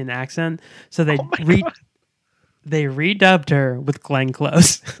Virginian accent, so they they redubbed her with Glenn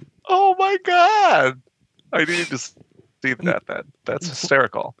Close. Oh my God! I need to see that. That's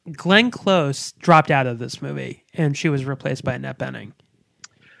hysterical. Glenn Close dropped out of this movie, and she was replaced by Annette Bening.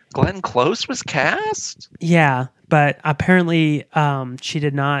 Glenn Close was cast? Yeah, but apparently she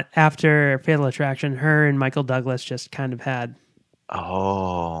did not. After Fatal Attraction, her and Michael Douglas just kind of had...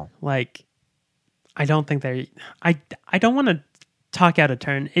 Oh. I don't think they... I don't want to talk out of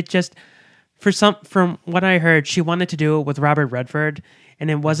turn. It just... From what I heard, she wanted to do it with Robert Redford,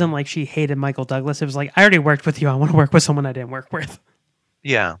 and it wasn't like she hated Michael Douglas. It was like, I already worked with you. I want to work with someone I didn't work with.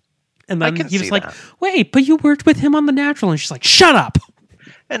 Yeah. And then he was like, wait, but you worked with him on The Natural. And she's like, shut up.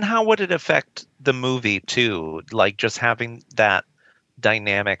 And how would it affect the movie, too? Just having that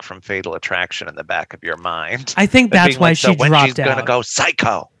dynamic from Fatal Attraction in the back of your mind. I think that's why she dropped out. When she's going to go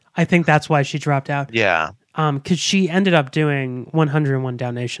psycho. I think that's why she dropped out. Yeah. Because she ended up doing 101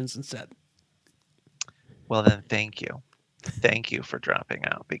 Dalmatians instead. Well, then thank you. Thank you for dropping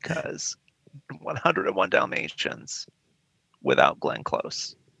out, because 101 Dalmatians without Glenn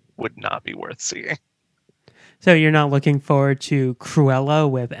Close would not be worth seeing. So you're not looking forward to Cruella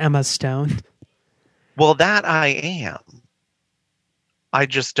with Emma Stone? Well, that I am. I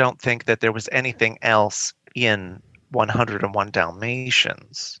just don't think that there was anything else in 101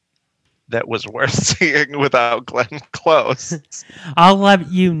 Dalmatians that was worth seeing without Glenn Close. I'll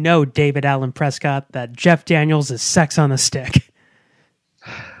let you know, David Allen Prescott, that Jeff Daniels is sex on a stick.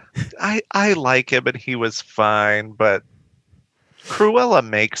 I like him and he was fine, but Cruella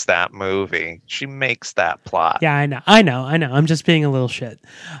makes that movie. She makes that plot. Yeah, I know. I'm just being a little shit.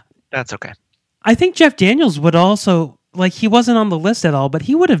 That's okay. I think Jeff Daniels would also, he wasn't on the list at all, but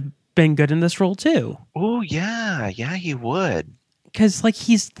he would have been good in this role too. Oh, yeah. Yeah, he would. Because,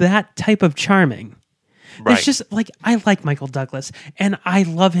 he's that type of charming. Right. It's just, I like Michael Douglas, and I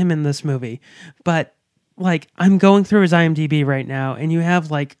love him in this movie. But, I'm going through his IMDb right now, and you have,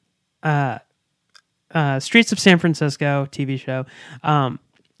 Streets of San Francisco TV show.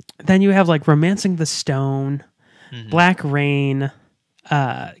 Then you have, Romancing the Stone, Black Rain,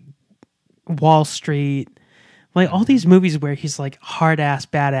 Wall Street. All these movies where he's, hard-ass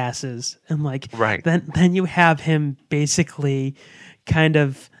badasses. And, right. Then you have him basically kind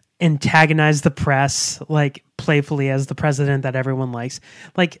of antagonize the press, playfully as the president that everyone likes.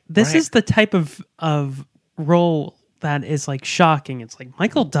 This is the type of role that is, shocking. It's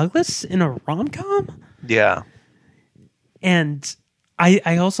Michael Douglas in a rom-com? Yeah. And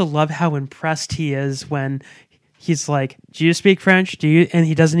I also love how impressed he is when he's like, do you speak French? Do you? And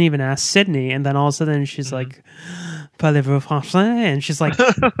he doesn't even ask Sydney. And then all of a sudden she's like, parlez-vous français? And she's like,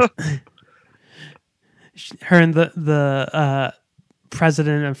 her and the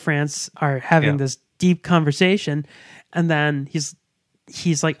president of France are having this deep conversation. And then he's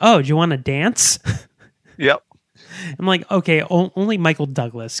like, oh, do you want to dance? Yep. I'm like, okay, only Michael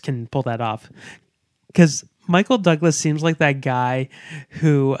Douglas can pull that off. Because Michael Douglas seems like that guy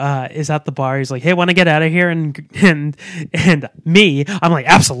who is at the bar. He's like, hey, want to get out of here? And me, I'm like,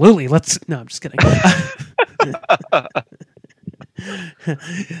 absolutely. No, I'm just kidding.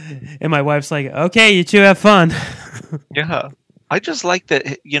 And my wife's like, okay, you two have fun. Yeah. I just like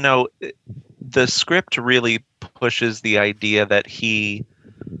that, the script really pushes the idea that he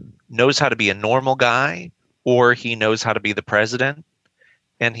knows how to be a normal guy or he knows how to be the president,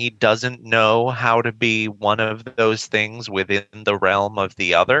 and he doesn't know how to be one of those things within the realm of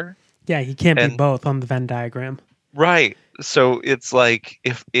the other. Yeah, he can't be both on the Venn diagram. Right. So it's like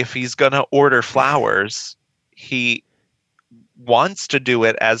if he's going to order flowers, he wants to do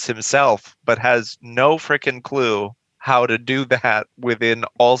it as himself, but has no freaking clue how to do that within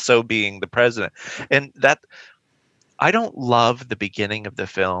also being the president. And that, I don't love the beginning of the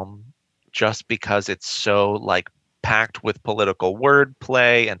film just because it's so like packed with political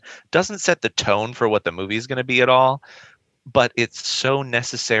wordplay and doesn't set the tone for what the movie is going to be at all. But it's so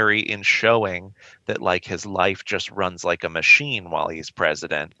necessary in showing that like his life just runs like a machine while he's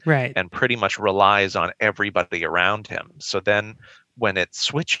president, right? And pretty much relies on everybody around him. So then when it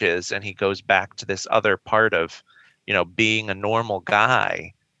switches and he goes back to this other part of, being a normal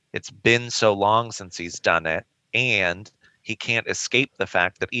guy, it's been so long since he's done it, and he can't escape the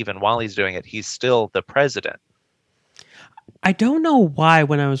fact that even while he's doing it, he's still the president. I don't know why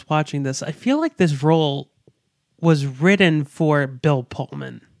when I was watching this, I feel like this role was written for Bill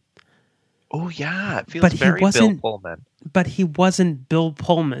Pullman. Oh yeah, it feels very Bill Pullman. But he wasn't Bill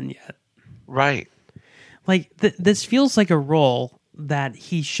Pullman yet. Right. Like this feels like a role that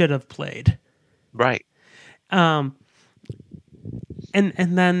he should have played. Right.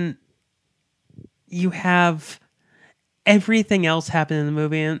 And then you have everything else happen in the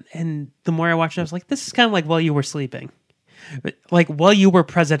movie, and the more I watched it, I was like, this is kind of like while you were sleeping. Like while you were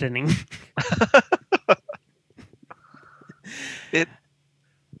presidenting.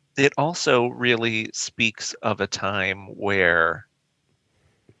 It also really speaks of a time where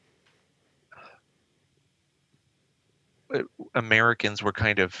Americans were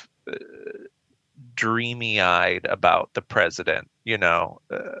kind of dreamy-eyed about the president,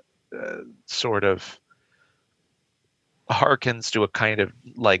 sort of harkens to a kind of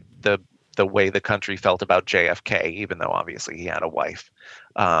like the way the country felt about JFK, even though obviously he had a wife.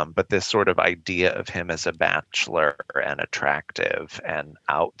 But this sort of idea of him as a bachelor and attractive and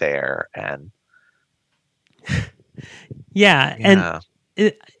out there and and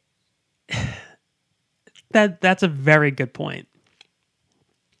that's a very good point,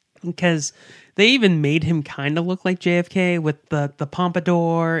 because they even made him kind of look like JFK with the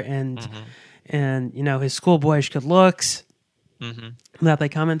pompadour and his schoolboyish good looks that they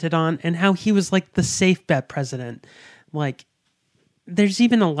commented on, and how he was like the safe bet president. Like, there's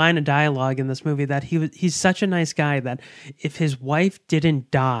even a line of dialogue in this movie that he's such a nice guy that if his wife didn't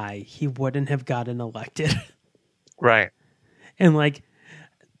die, he wouldn't have gotten elected. Right. And like,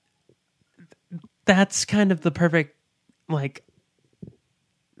 that's kind of the perfect like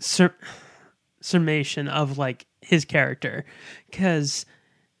summation of like his character, because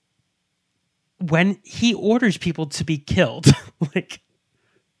when he orders people to be killed, like,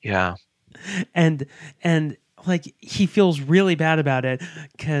 yeah, and like he feels really bad about it,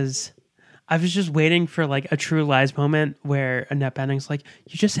 because I was just waiting for like a True Lies moment where Annette Bening's like,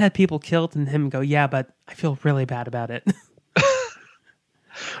 you just had people killed, and him go, yeah, but I feel really bad about it.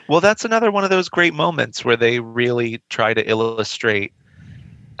 Well, that's another one of those great moments where they really try to illustrate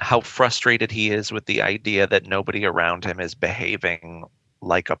how frustrated he is with the idea that nobody around him is behaving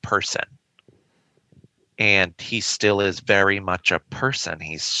like a person. And he still is very much a person.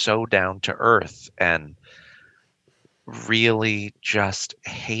 He's so down to earth and really just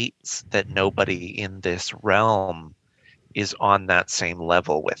hates that nobody in this realm is on that same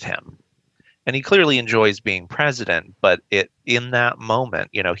level with him. And he clearly enjoys being president, but in that moment,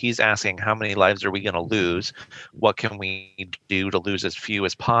 he's asking, how many lives are we going to lose? What can we do to lose as few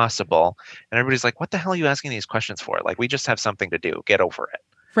as possible? And everybody's like, what the hell are you asking these questions for? Like, we just have something to do. Get over it.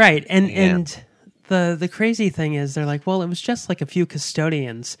 Right. And the crazy thing is, they're like, well, it was just like a few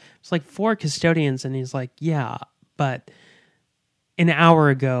custodians. It's like 4 custodians. And he's like, yeah, but an hour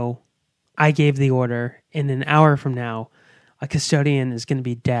ago, I gave the order. And an hour from now, a custodian is going to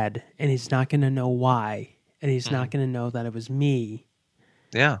be dead, and he's not going to know why, and he's not going to know that it was me.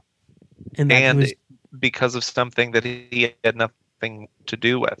 Yeah. And because of something that he had nothing to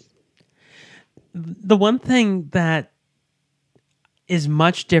do with. The one thing that is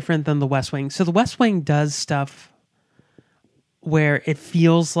much different than the West Wing. So the West Wing does stuff where it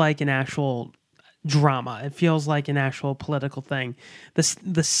feels like an actual drama. It feels like an actual political thing.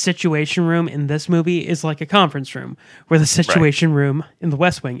 The Situation Room in this movie is like a conference room, where the Situation Room in the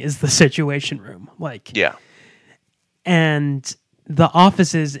West Wing is the Situation Room. Like, yeah. And the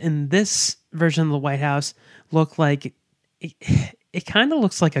offices in this version of the White House look like it kind of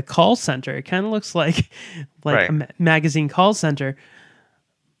looks like a call center. It kind of looks like Right. a magazine call center.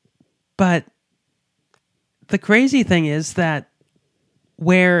 But the crazy thing is that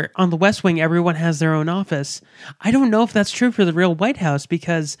where on the West Wing everyone has their own office, I don't know if that's true for the real White House,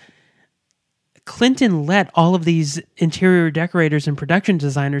 because Clinton let all of these interior decorators and production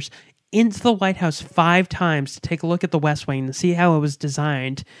designers into the White House 5 times to take a look at the West Wing and see how it was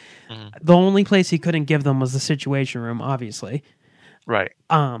designed. The only place he couldn't give them was the Situation Room, obviously. Right.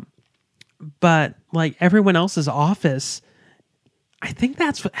 But like everyone else's office, I think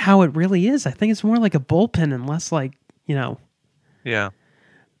that's how it really is. I think it's more like a bullpen and less like, Yeah.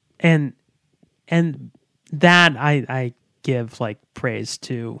 and that I give like praise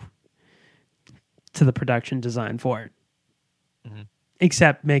to the production design for it.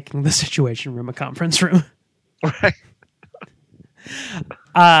 Except making the Situation Room a conference room.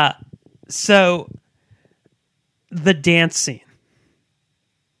 Right. So the dance scene.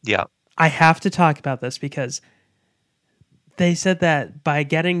 Yeah. I have to talk about this because they said that by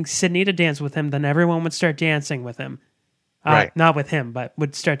getting Sydney to dance with him, then everyone would start dancing with him. Right. Not with him, but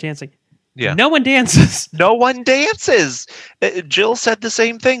would start dancing. Yeah. No one dances. No one dances. Jill said the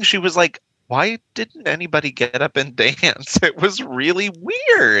same thing. She was like, why didn't anybody get up and dance? It was really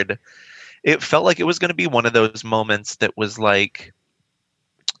weird. It felt like it was going to be one of those moments that was like,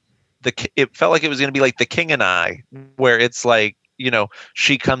 it felt like it was going to be like The King and I, where it's like,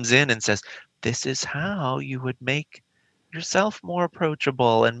 she comes in and says, this is how you would make yourself more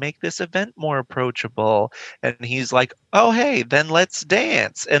approachable and make this event more approachable. And he's like, oh, hey, then let's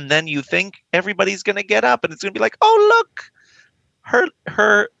dance. And then you think everybody's going to get up and it's going to be like, oh, look, her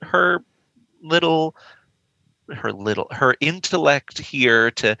intellect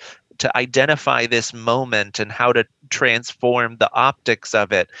here to identify this moment and how to transform the optics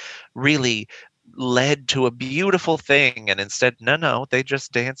of it really led to a beautiful thing. And instead, no, they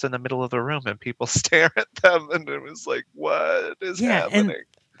just dance in the middle of the room and people stare at them. And it was like, what is happening? And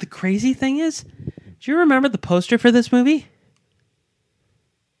the crazy thing is, do you remember the poster for this movie?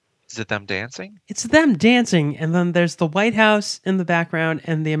 Is it them dancing? It's them dancing, and then there's the White House in the background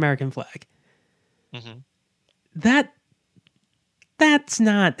and the American flag. Mm-hmm. That's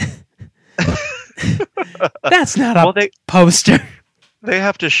not that's not a poster. They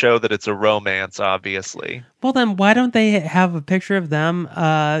have to show that it's a romance, obviously. Well, then why don't they have a picture of them,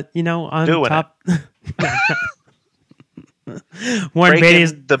 on doing top? Warren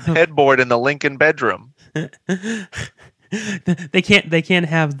Beatty's the headboard in the Lincoln bedroom. They can't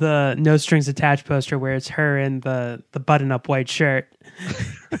have the no strings attached poster where it's her in the button up white shirt.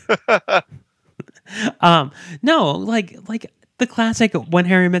 No, like the classic When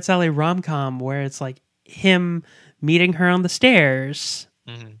Harry Met Sally rom-com where it's like him meeting her on the stairs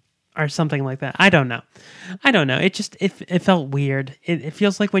or something like that. I don't know. It just it felt weird. It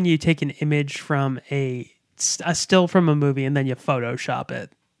feels like when you take an image from a still from a movie and then you Photoshop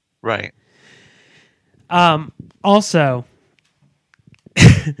it. Right. Also,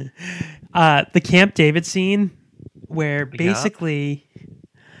 the Camp David scene where basically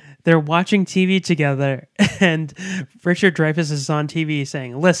they're watching TV together and Richard Dreyfuss is on TV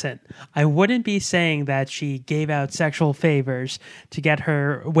saying, listen, I wouldn't be saying that she gave out sexual favors to get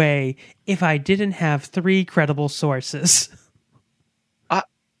her way if I didn't have 3 credible sources.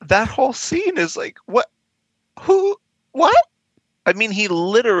 That whole scene is like, what? Who? What? I mean, he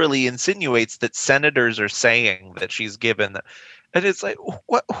literally insinuates that senators are saying that she's given that. And it's like,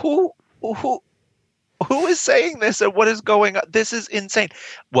 what? Who is saying this and what is going on? This is insane.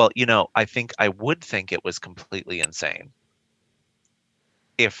 Well, I would think it was completely insane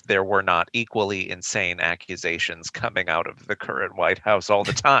if there were not equally insane accusations coming out of the current White House all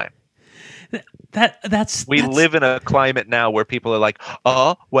the time. We live in a climate now where people are like,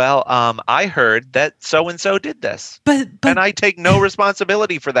 oh, well, I heard that so-and-so did this. But and I take no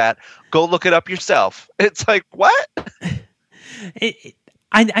responsibility for that. Go look it up yourself. It's like, what?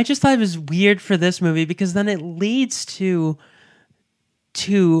 I just thought it was weird for this movie because then it leads to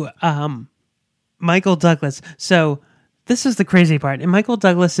Michael Douglas. So this is the crazy part. In Michael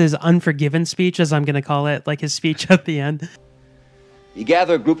Douglas's Unforgiven speech, as I'm going to call it, like his speech at the end. You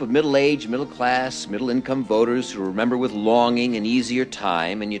gather a group of middle-aged, middle-class, middle-income voters who remember with longing an easier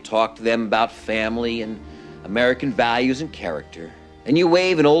time, and you talk to them about family and American values and character. And you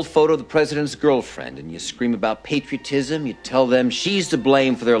wave an old photo of the president's girlfriend, and you scream about patriotism. You tell them she's to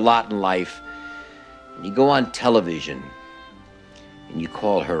blame for their lot in life. And you go on television, and you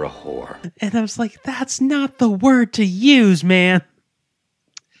call her a whore. And I was like, that's not the word to use, man.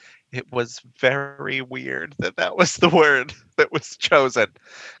 It was very weird that was the word that was chosen.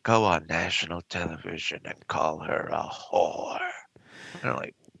 Go on national television and call her a whore. they're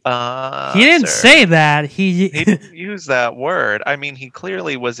like, he didn't sir. say that. He didn't use that word. I mean, he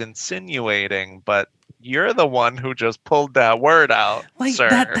clearly was insinuating, but you're the one who just pulled that word out, like sir.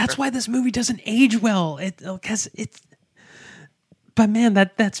 that's why this movie doesn't age well. Because it's. But man,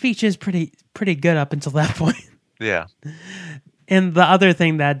 that speech is pretty good up until that point. Yeah. And the other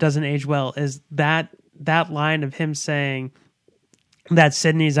thing that doesn't age well is that line of him saying that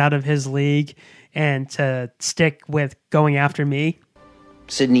Sidney's out of his league and to stick with going after me.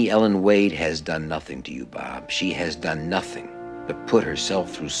 Sidney Ellen Wade has done nothing to you, Bob. She has done nothing but put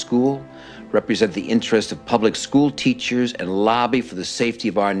herself through school, represent the interest of public school teachers, and lobby for the safety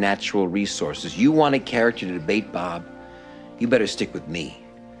of our natural resources. You want a character to debate, Bob? You better stick with me,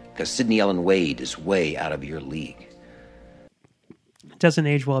 because Sidney Ellen Wade is way out of your league. It doesn't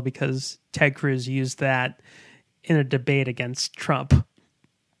age well because Ted Cruz used that in a debate against Trump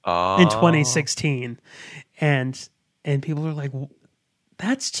in 2016. And people are like,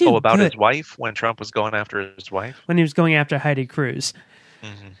 that's too about good. his wife, when Trump was going after his wife? When he was going after Heidi Cruz.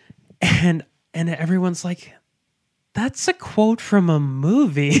 And everyone's like, that's a quote from a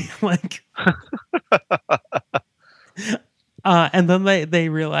movie. Like, and then they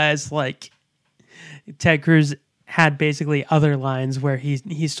realized, like, Ted Cruz had basically other lines where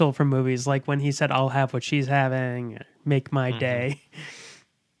he stole from movies, like when he said, I'll have what she's having, make my day,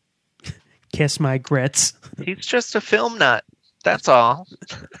 kiss my grits. He's just a film nut. That's all.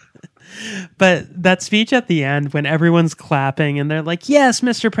 But that speech at the end when everyone's clapping and they're like, yes,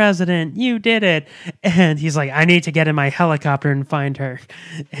 Mr. President, you did it. And he's like, I need to get in my helicopter and find her.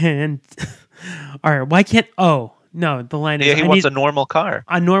 And, all right, why can't, oh, no, the line is, Yeah, he wants a normal car.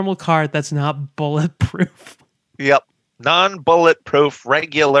 A normal car that's not bulletproof. Yep. Non-bulletproof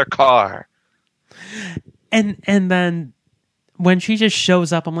regular car. And then when she just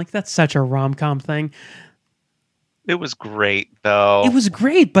shows up, I'm like, that's such a rom-com thing. It was great, though. It was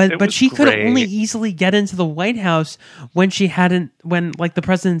great, but she could great. only easily get into the White House when like the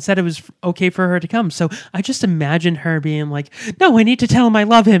president said it was okay for her to come. So I just imagine her being like, no, I need to tell him I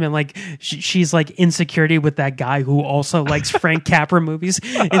love him. And like, she's like insecurity with that guy who also likes Frank Capra movies.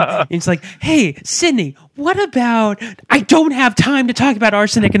 And it's like, hey, Sidney, what about, I don't have time to talk about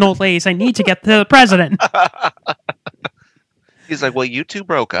arsenic and old lace. I need to get to the president. He's like, well, you two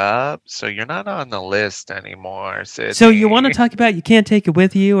broke up, so you're not on the list anymore, Sidney. So you want to talk about You Can't Take It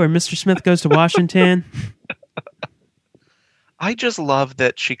With You or Mr. Smith Goes to Washington? I just love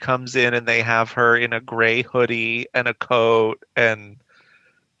that she comes in and they have her in a gray hoodie and a coat and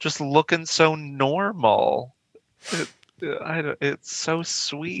just looking so normal. It's so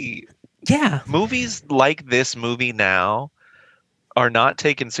sweet. Yeah. Movies like this movie now are not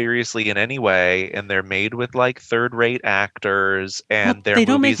taken seriously in any way, and they're made with like third-rate actors, and they're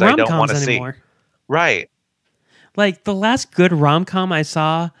movies I don't want to see. Right. Like the last good rom-com I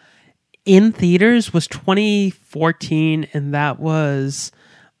saw in theaters was 2014, and that was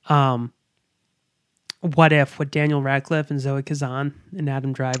What If with Daniel Radcliffe and Zoe Kazan and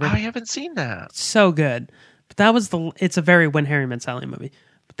Adam Driver. I haven't seen that. So good. But that was it's a very When Harry Met Sally movie.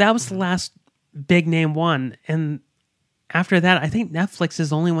 But that was the last big name one, and after that, I think Netflix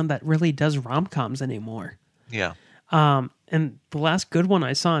is the only one that really does rom-coms anymore. Yeah. And the last good one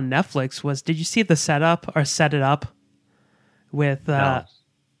I saw on Netflix was, did you see The Setup or Set It Up? With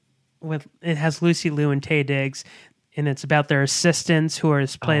it has Lucy Liu and Taye Diggs, and it's about their assistants who are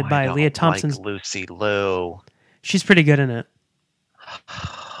played by Leah Thompson's. Like Lucy Liu. She's pretty good in it.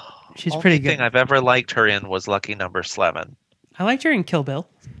 She's pretty good. The thing I've ever liked her in was Lucky Number 11. I liked her in Kill Bill.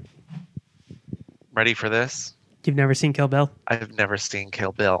 Ready for this? You've never seen Kill Bill? I've never seen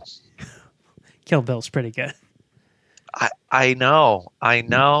Kill Bill. Kill Bill's pretty good. I know. I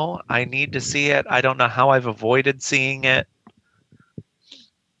need to see it. I don't know how I've avoided seeing it.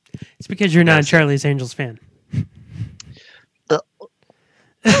 It's because you're not a Charlie's Angels fan.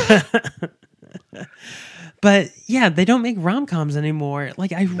 But yeah, they don't make rom-coms anymore.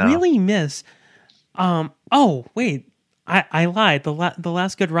 Like I really miss. Oh wait, I lied. The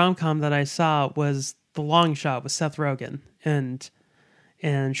last good rom-com that I saw was The Long Shot with Seth Rogen and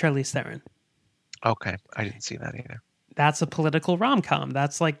Charlize Theron. Okay, I didn't see that either. That's a political rom-com.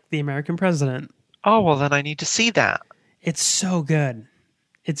 That's like the American president. Oh, well then I need to see that. It's so good.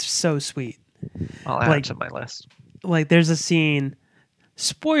 It's so sweet. I'll add it to my list. Like there's a scene,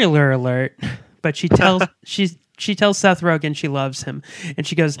 spoiler alert, but she tells she tells Seth Rogen she loves him, and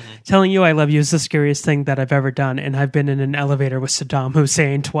she goes, telling you I love you is the scariest thing that I've ever done, and I've been in an elevator with Saddam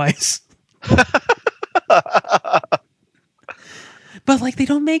Hussein twice. But like they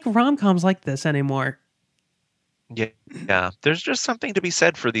don't make rom-coms like this anymore. Yeah. There's just something to be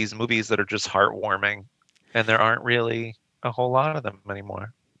said for these movies that are just heartwarming, and there aren't really a whole lot of them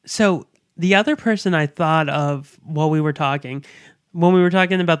anymore. So the other person I thought of while we were talking, when we were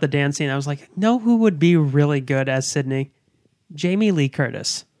talking about the dance scene, I was like, know who would be really good as Sydney? Jamie Lee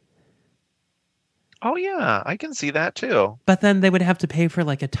Curtis. Oh, yeah, I can see that too. But then they would have to pay for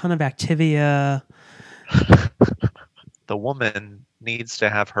like a ton of Activia. The woman needs to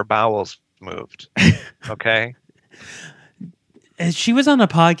have her bowels moved. Okay? And she was on a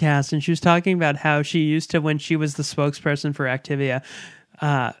podcast and she was talking about how she used to, when she was the spokesperson for Activia,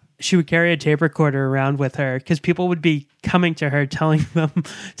 she would carry a tape recorder around with her because people would be coming to her telling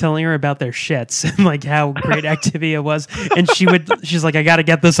her about their shits and like how great Activia was. And she's like, I got to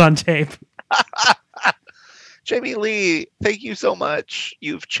get this on tape. Jamie Lee, thank you so much.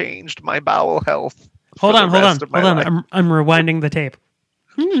 You've changed my bowel health. Hold on. I'm rewinding the tape.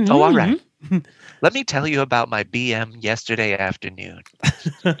 Oh, all right. Let me tell you about my BM yesterday afternoon.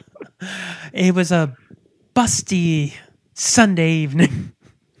 It was a busty Sunday evening.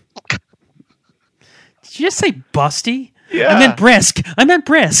 Did you just say busty? Yeah. I meant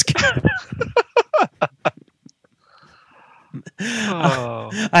brisk. Oh.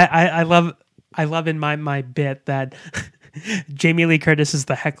 I love in my bit that Jamie Lee Curtis is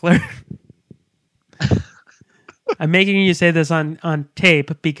the heckler. I'm making you say this on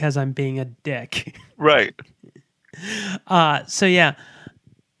tape because I'm being a dick. Right. So yeah.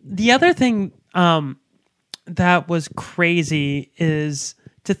 The other thing that was crazy is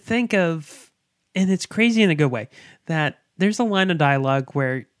to think of, and it's crazy in a good way, that there's a line of dialogue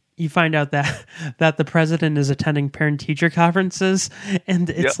where you find out that the president is attending parent-teacher conferences, and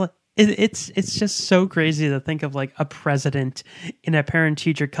it's like it's just so crazy to think of like a president in a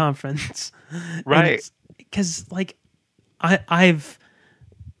parent-teacher conference, right? Because like I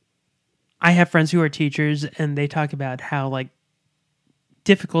have friends who are teachers, and they talk about how like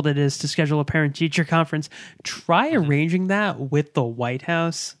difficult it is to schedule a parent-teacher conference. Try arranging that with the White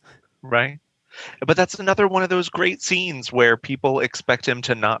House, right? But that's another one of those great scenes where people expect him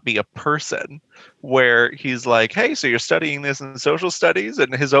to not be a person, where he's like, hey, so you're studying this in social studies?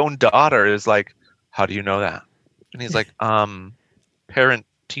 And his own daughter is like, how do you know that? And he's like,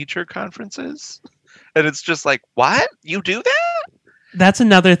 parent-teacher conferences? And it's just like, what? You do that? That's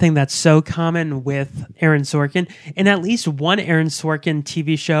another thing that's so common with Aaron Sorkin. In at least one Aaron Sorkin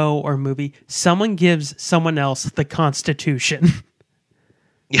TV show or movie, someone gives someone else the Constitution.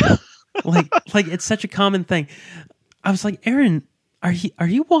 Yeah. like it's such a common thing. I was like, Aaron, are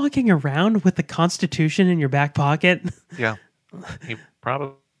you walking around with the Constitution in your back pocket? Yeah, he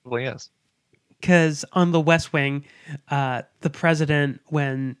probably is. Because on The West Wing, the president,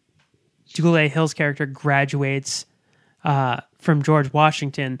 when Dule Hill's character graduates from George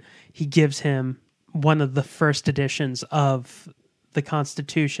Washington, he gives him one of the first editions of the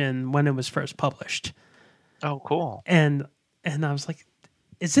Constitution when it was first published. Oh, cool. And I was like,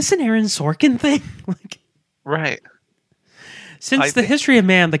 is this an Aaron Sorkin thing? Like, right. Since the history of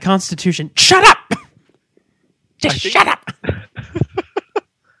man, the Constitution. Shut up! Shut up!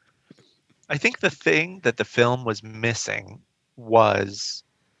 I think the thing that the film was missing was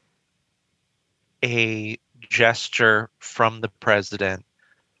a gesture from the president,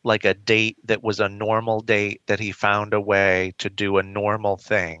 like a date that was a normal date that he found a way to do a normal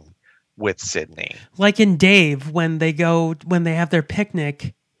thing with Sydney. Like in Dave, when they have their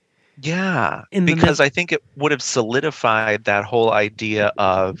picnic. Yeah, because I think it would have solidified that whole idea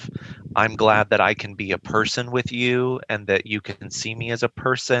of, I'm glad that I can be a person with you and that you can see me as a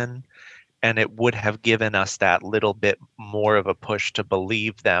person. And it would have given us that little bit more of a push to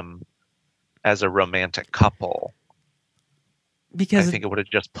believe them as a romantic couple. Because I think it would have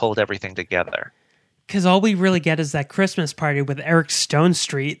just pulled everything together. Because all we really get is that Christmas party with Eric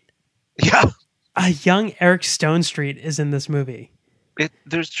Stonestreet. Yeah. A young Eric Stonestreet is in this movie.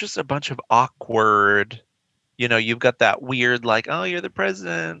 There's just a bunch of awkward, you've got that weird, like, oh, you're the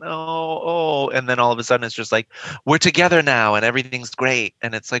president. Oh. And then all of a sudden it's just like, we're together now and everything's great.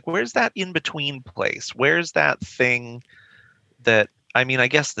 And it's like, where's that in-between place? Where's that thing that, I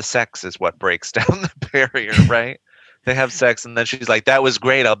guess the sex is what breaks down the barrier, right? They have sex and then she's like, that was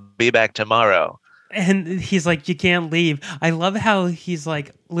great. I'll be back tomorrow. And he's like, you can't leave. I love how he's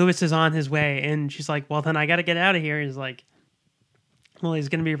like, Lewis is on his way. And she's like, well, then I got to get out of here. He's like, well, he's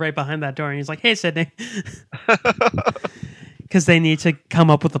going to be right behind that door. And he's like, hey, Sydney. Because they need to come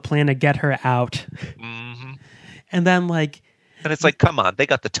up with a plan to get her out. Mm-hmm. And then like... And it's like, come on, they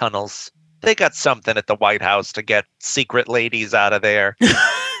got the tunnels. They got something at the White House to get secret ladies out of there.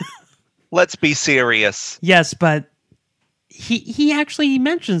 Let's be serious. Yes, but he actually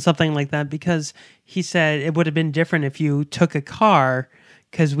mentioned something like that because he said it would have been different if you took a car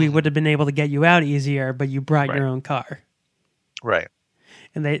because we would have been able to get you out easier, but you brought your own car. Right.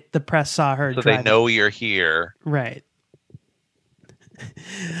 And the press saw her So driving. they know you're here. Right.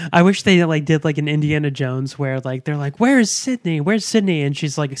 I wish they did like an Indiana Jones where they're like, "Where's Sydney? Where's Sydney?" And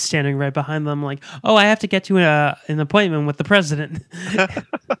she's like standing right behind them, like, "Oh, I have to get to an appointment with the president."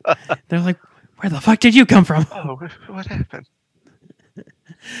 They're like, "Where the fuck did you come from?" Oh, what happened?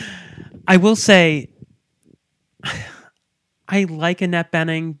 I will say, I like Annette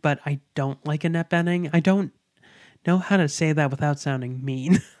Bening, but I don't like Annette Bening. I don't know how to say that without sounding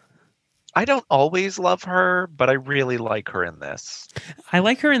mean. I don't always love her, but I really like her in this. I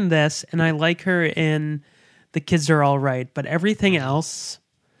like her in this, and I like her in The Kids Are All Right, but everything else,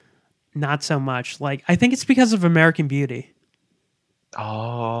 not so much. Like, I think it's because of American Beauty.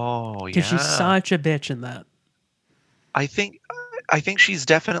 Oh, yeah. Because she's such a bitch in that. I think she's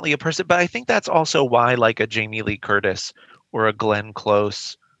definitely a person, but I think that's also why like a Jamie Lee Curtis or a Glenn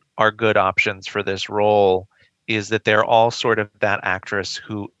Close are good options for this role, is that they're all sort of that actress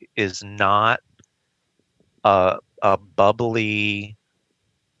who is not a bubbly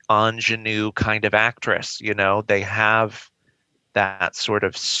ingenue kind of actress. You know, they have that sort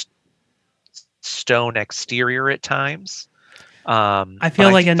of stone exterior at times. I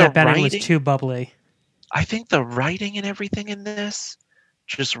feel like Annette Bening was too bubbly. I think the writing and everything in this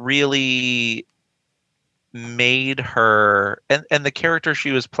just really made her, and the character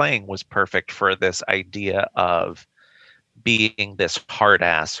she was playing was perfect for this idea of being this hard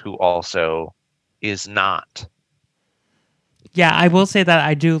ass who also is not. Yeah, I will say that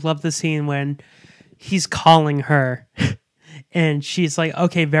I do love the scene when he's calling her and she's like,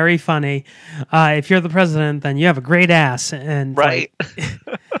 "Okay, very funny. If you're the president, then you have a great ass." And right.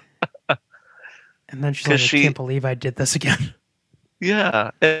 And then she's like, "I can't believe I did this again." Yeah,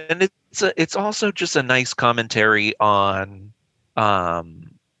 and it's also just a nice commentary on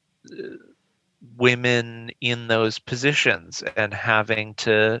women in those positions and having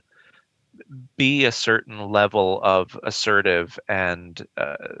to be a certain level of assertive and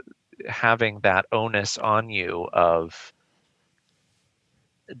having that onus on you of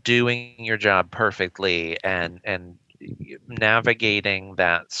doing your job perfectly and navigating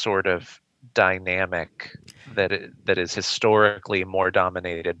that sort of dynamic that is historically more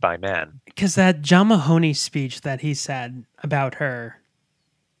dominated by men. Because that John Mahoney speech that he said about her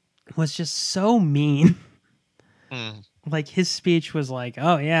was just so mean. Like his speech was like,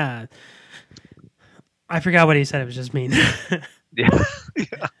 "Oh yeah," I forgot what he said. It was just mean. Yeah,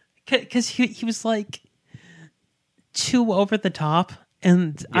 because he was like too over the top,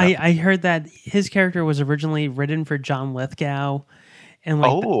 and yeah. I heard that his character was originally written for John Lithgow, and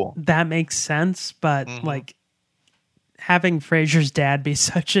like that makes sense. But like having Frasier's dad be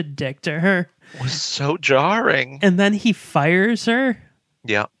such a dick to her was so jarring, and then he fires her.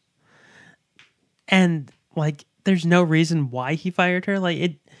 Yeah. And like, there's no reason why he fired her.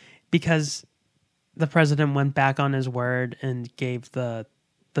 Like because the president went back on his word and gave the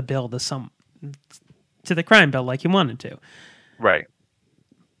bill to the crime bill like he wanted to. Right.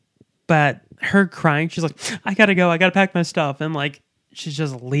 But her crying, she's like, "I gotta go. I gotta pack my stuff," and like she's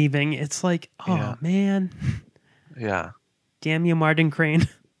just leaving. It's like, oh man. Yeah. Damn you, Martin Crane.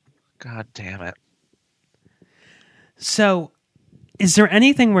 God damn it. So, is there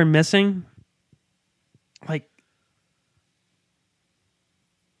anything we're missing? Like,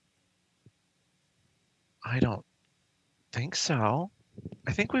 I don't think so.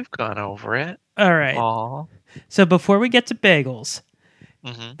 I think we've gone over it. All right. Aww. So before we get to bagels,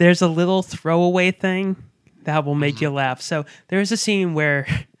 there's a little throwaway thing that will make you laugh. So there's a scene where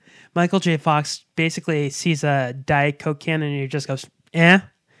Michael J. Fox basically sees a Diet Coke can and he just goes, "Eh."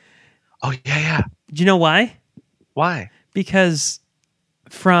 Oh, yeah. Do you know why? Why? Because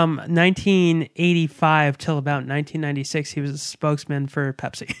from 1985 till about 1996, he was a spokesman for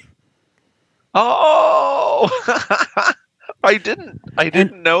Pepsi. Oh, I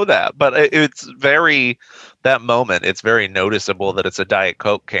didn't know that, but it's that moment, it's very noticeable that it's a Diet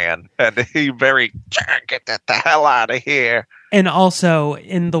Coke can, and he get the hell out of here. And also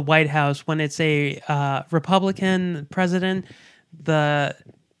in the White House, when it's a Republican president, the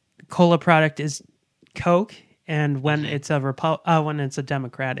cola product is Coke, and when it's a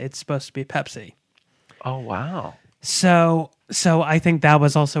Democrat, it's supposed to be Pepsi. Oh wow! So I think that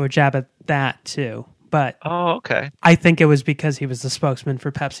was also a jab at that too. But okay. I think it was because he was the spokesman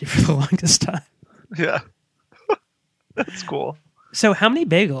for Pepsi for the longest time. Yeah, that's cool. So how many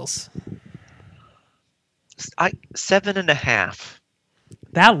bagels? 7.5.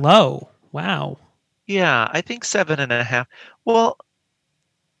 That low? Wow. Yeah, I think 7.5. Well,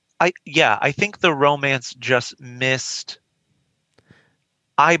 I think the romance just missed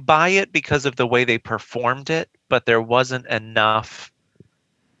I buy it because of the way they performed it, but there wasn't enough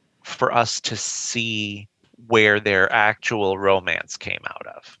for us to see where their actual romance came out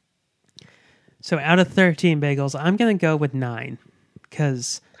of. So out of 13 bagels, I'm going to go with 9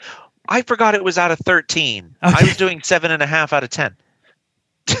 because I forgot it was out of 13. Okay. I was doing 7.5 out of 10.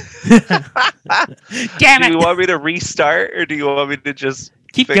 Damn it! Do you want me to restart, or do you want me to just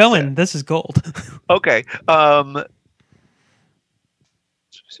keep fix going? it? This is gold. Okay.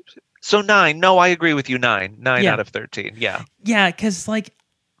 So 9. No, I agree with you. 9 Yeah. out of 13. Yeah. Yeah, because like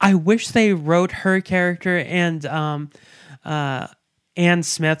I wish they wrote her character and Anne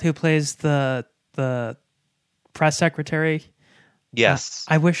Smith, who plays the press secretary. Yes.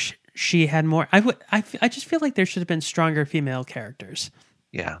 I wish she had more. I just feel like there should have been stronger female characters.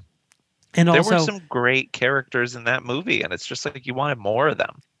 Yeah. And there also, were some great characters in that movie, and it's just like you wanted more of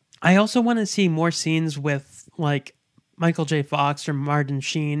them. I also want to see more scenes with like Michael J. Fox or Martin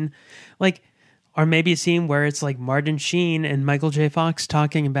Sheen, like, or maybe a scene where it's like Martin Sheen and Michael J. Fox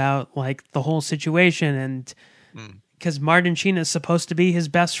talking about like the whole situation, and because Martin Sheen is supposed to be his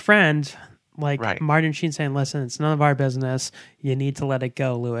best friend, like Right. Martin Sheen saying, "Listen, it's none of our business. You need to let it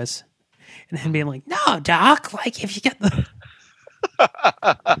go, Lewis," and him being like, "No, Doc. Like, if you get the."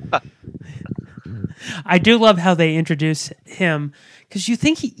 I do love how they introduce him because you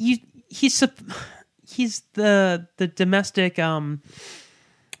think he's the domestic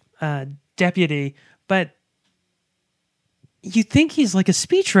deputy, but you think he's like a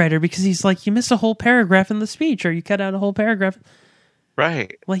speechwriter because he's like, you missed a whole paragraph in the speech, or you cut out a whole paragraph.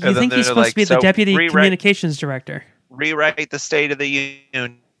 Right. Like, And you then think he's they're supposed like, to be the "So deputy rewrite- communications director. Rewrite the State of the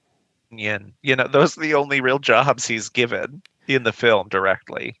Union. You know, those are the only real jobs he's given in the film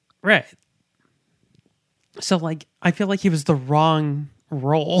directly. Right. So, like, I feel like he was the wrong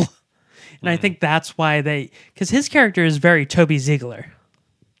role. And I think that's why because his character is very Toby Ziegler.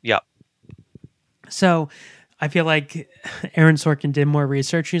 Yep. So I feel like Aaron Sorkin did more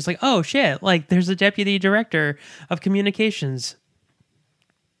research. He's like, oh shit, like there's a deputy director of communications.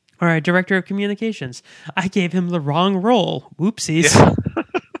 Or a director of communications. I gave him the wrong role. Whoopsies.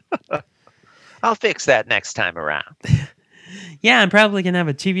 Yeah. I'll fix that next time around. Yeah, I'm probably going to have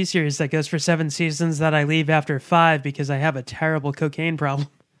a TV series that goes for 7 seasons that I leave after 5 because I have a terrible cocaine problem.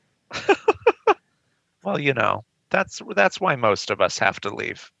 Well, you know, that's why most of us have to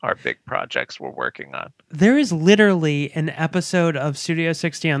leave our big projects we're working on. There is literally an episode of Studio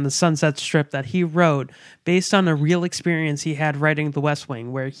 60 on the Sunset Strip that he wrote based on a real experience he had writing The West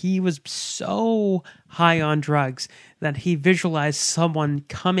Wing, where he was so high on drugs that he visualized someone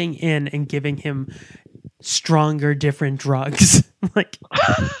coming in and giving him stronger, different drugs. Like,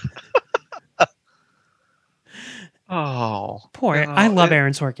 oh, poor. no, I love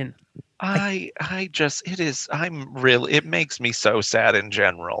Aaron Sorkin. It makes me so sad in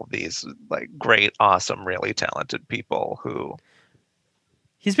general, these like great, awesome, really talented people who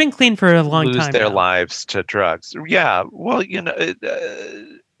he's been clean for a long lose time their now. lives to drugs. Yeah. Well, you know,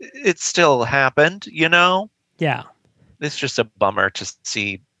 it still happened, you know? Yeah. It's just a bummer to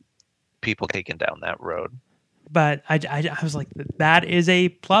see people taken down that road. But I was like, that is a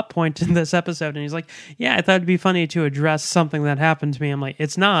plot point in this episode. And he's like, yeah, I thought it'd be funny to address something that happened to me. I'm like,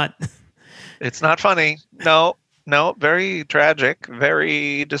 it's not. It's not funny. No, very tragic,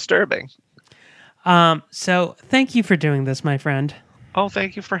 very disturbing. So thank you for doing this, my friend. Oh,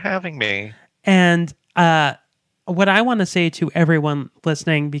 thank you for having me. And what I want to say to everyone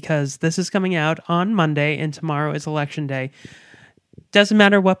listening, because this is coming out on Monday and tomorrow is election day, doesn't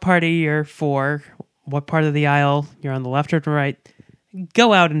matter what party you're for, what part of the aisle you're on, the left or the right,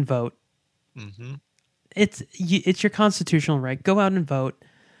 go out and vote. Mm-hmm. It's your constitutional right. Go out and vote.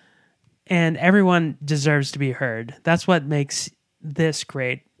 And everyone deserves to be heard. That's what makes this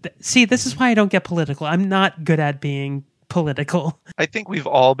great. See, this is why I don't get political. I'm not good at being political. I think we've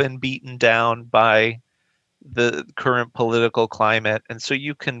all been beaten down by the current political climate, and so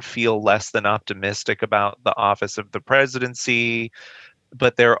you can feel less than optimistic about the office of the presidency.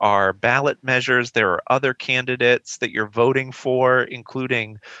 But there are ballot measures, there are other candidates that you're voting for,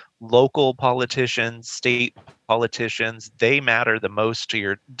 including local politicians, state politicians. They matter the most to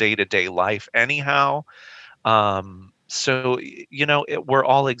your day-to-day life anyhow. So, you know, we're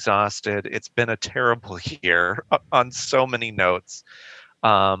all exhausted. It's been a terrible year on so many notes.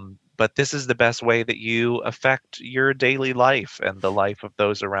 But this is the best way that you affect your daily life and the life of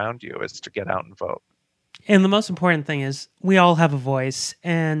those around you, is to get out and vote. And the most important thing is we all have a voice,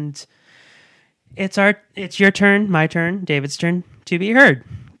 and it's your turn, my turn, David's turn to be heard.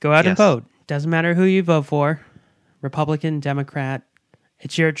 Go out and vote. Doesn't matter who you vote for, Republican, Democrat.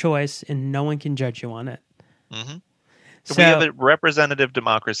 It's your choice, and no one can judge you on it. Mm-hmm. We have a representative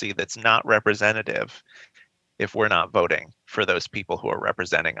democracy that's not representative if we're not voting for those people who are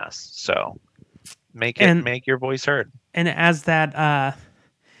representing us. So make your voice heard. And as that,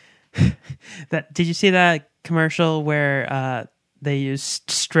 did you see that commercial where they used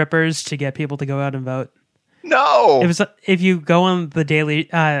strippers to get people to go out and vote? No. It was, if you go on the Daily,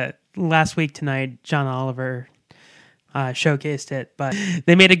 last week tonight, John Oliver showcased it, but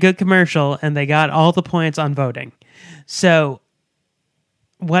they made a good commercial and they got all the points on voting. So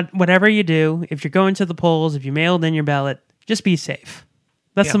whatever you do, if you're going to the polls, if you mailed in your ballot, just be safe.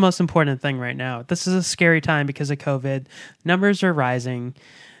 That's the most important thing right now. This is a scary time because of COVID. Numbers are rising.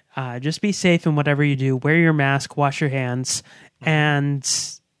 Just be safe in whatever you do. Wear your mask, wash your hands. And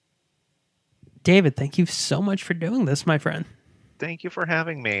David, thank you so much for doing this, my friend. Thank you for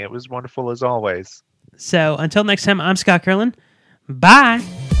having me. It was wonderful as always. So until next time, I'm Scott Curlin. Bye.